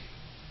here?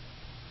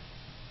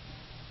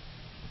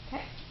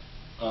 Okay.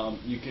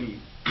 You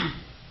can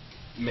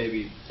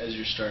maybe, as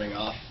you're starting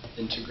off,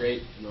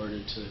 integrate in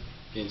order to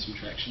gain some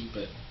traction,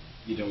 but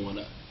you don't want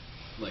to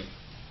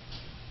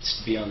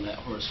be on that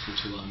horse for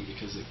too long,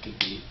 because it could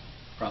be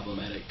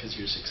problematic because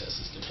your success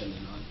is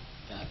dependent on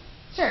that.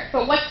 Sure,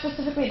 but what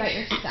specifically about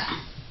your success?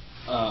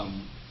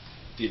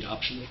 The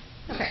adoption.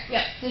 Okay,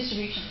 yep,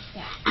 distribution,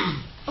 yeah.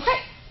 Okay,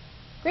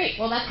 great.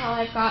 Well, that's all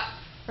I've got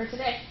for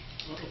today.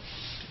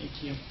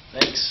 Thank you.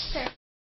 Thanks. Sure.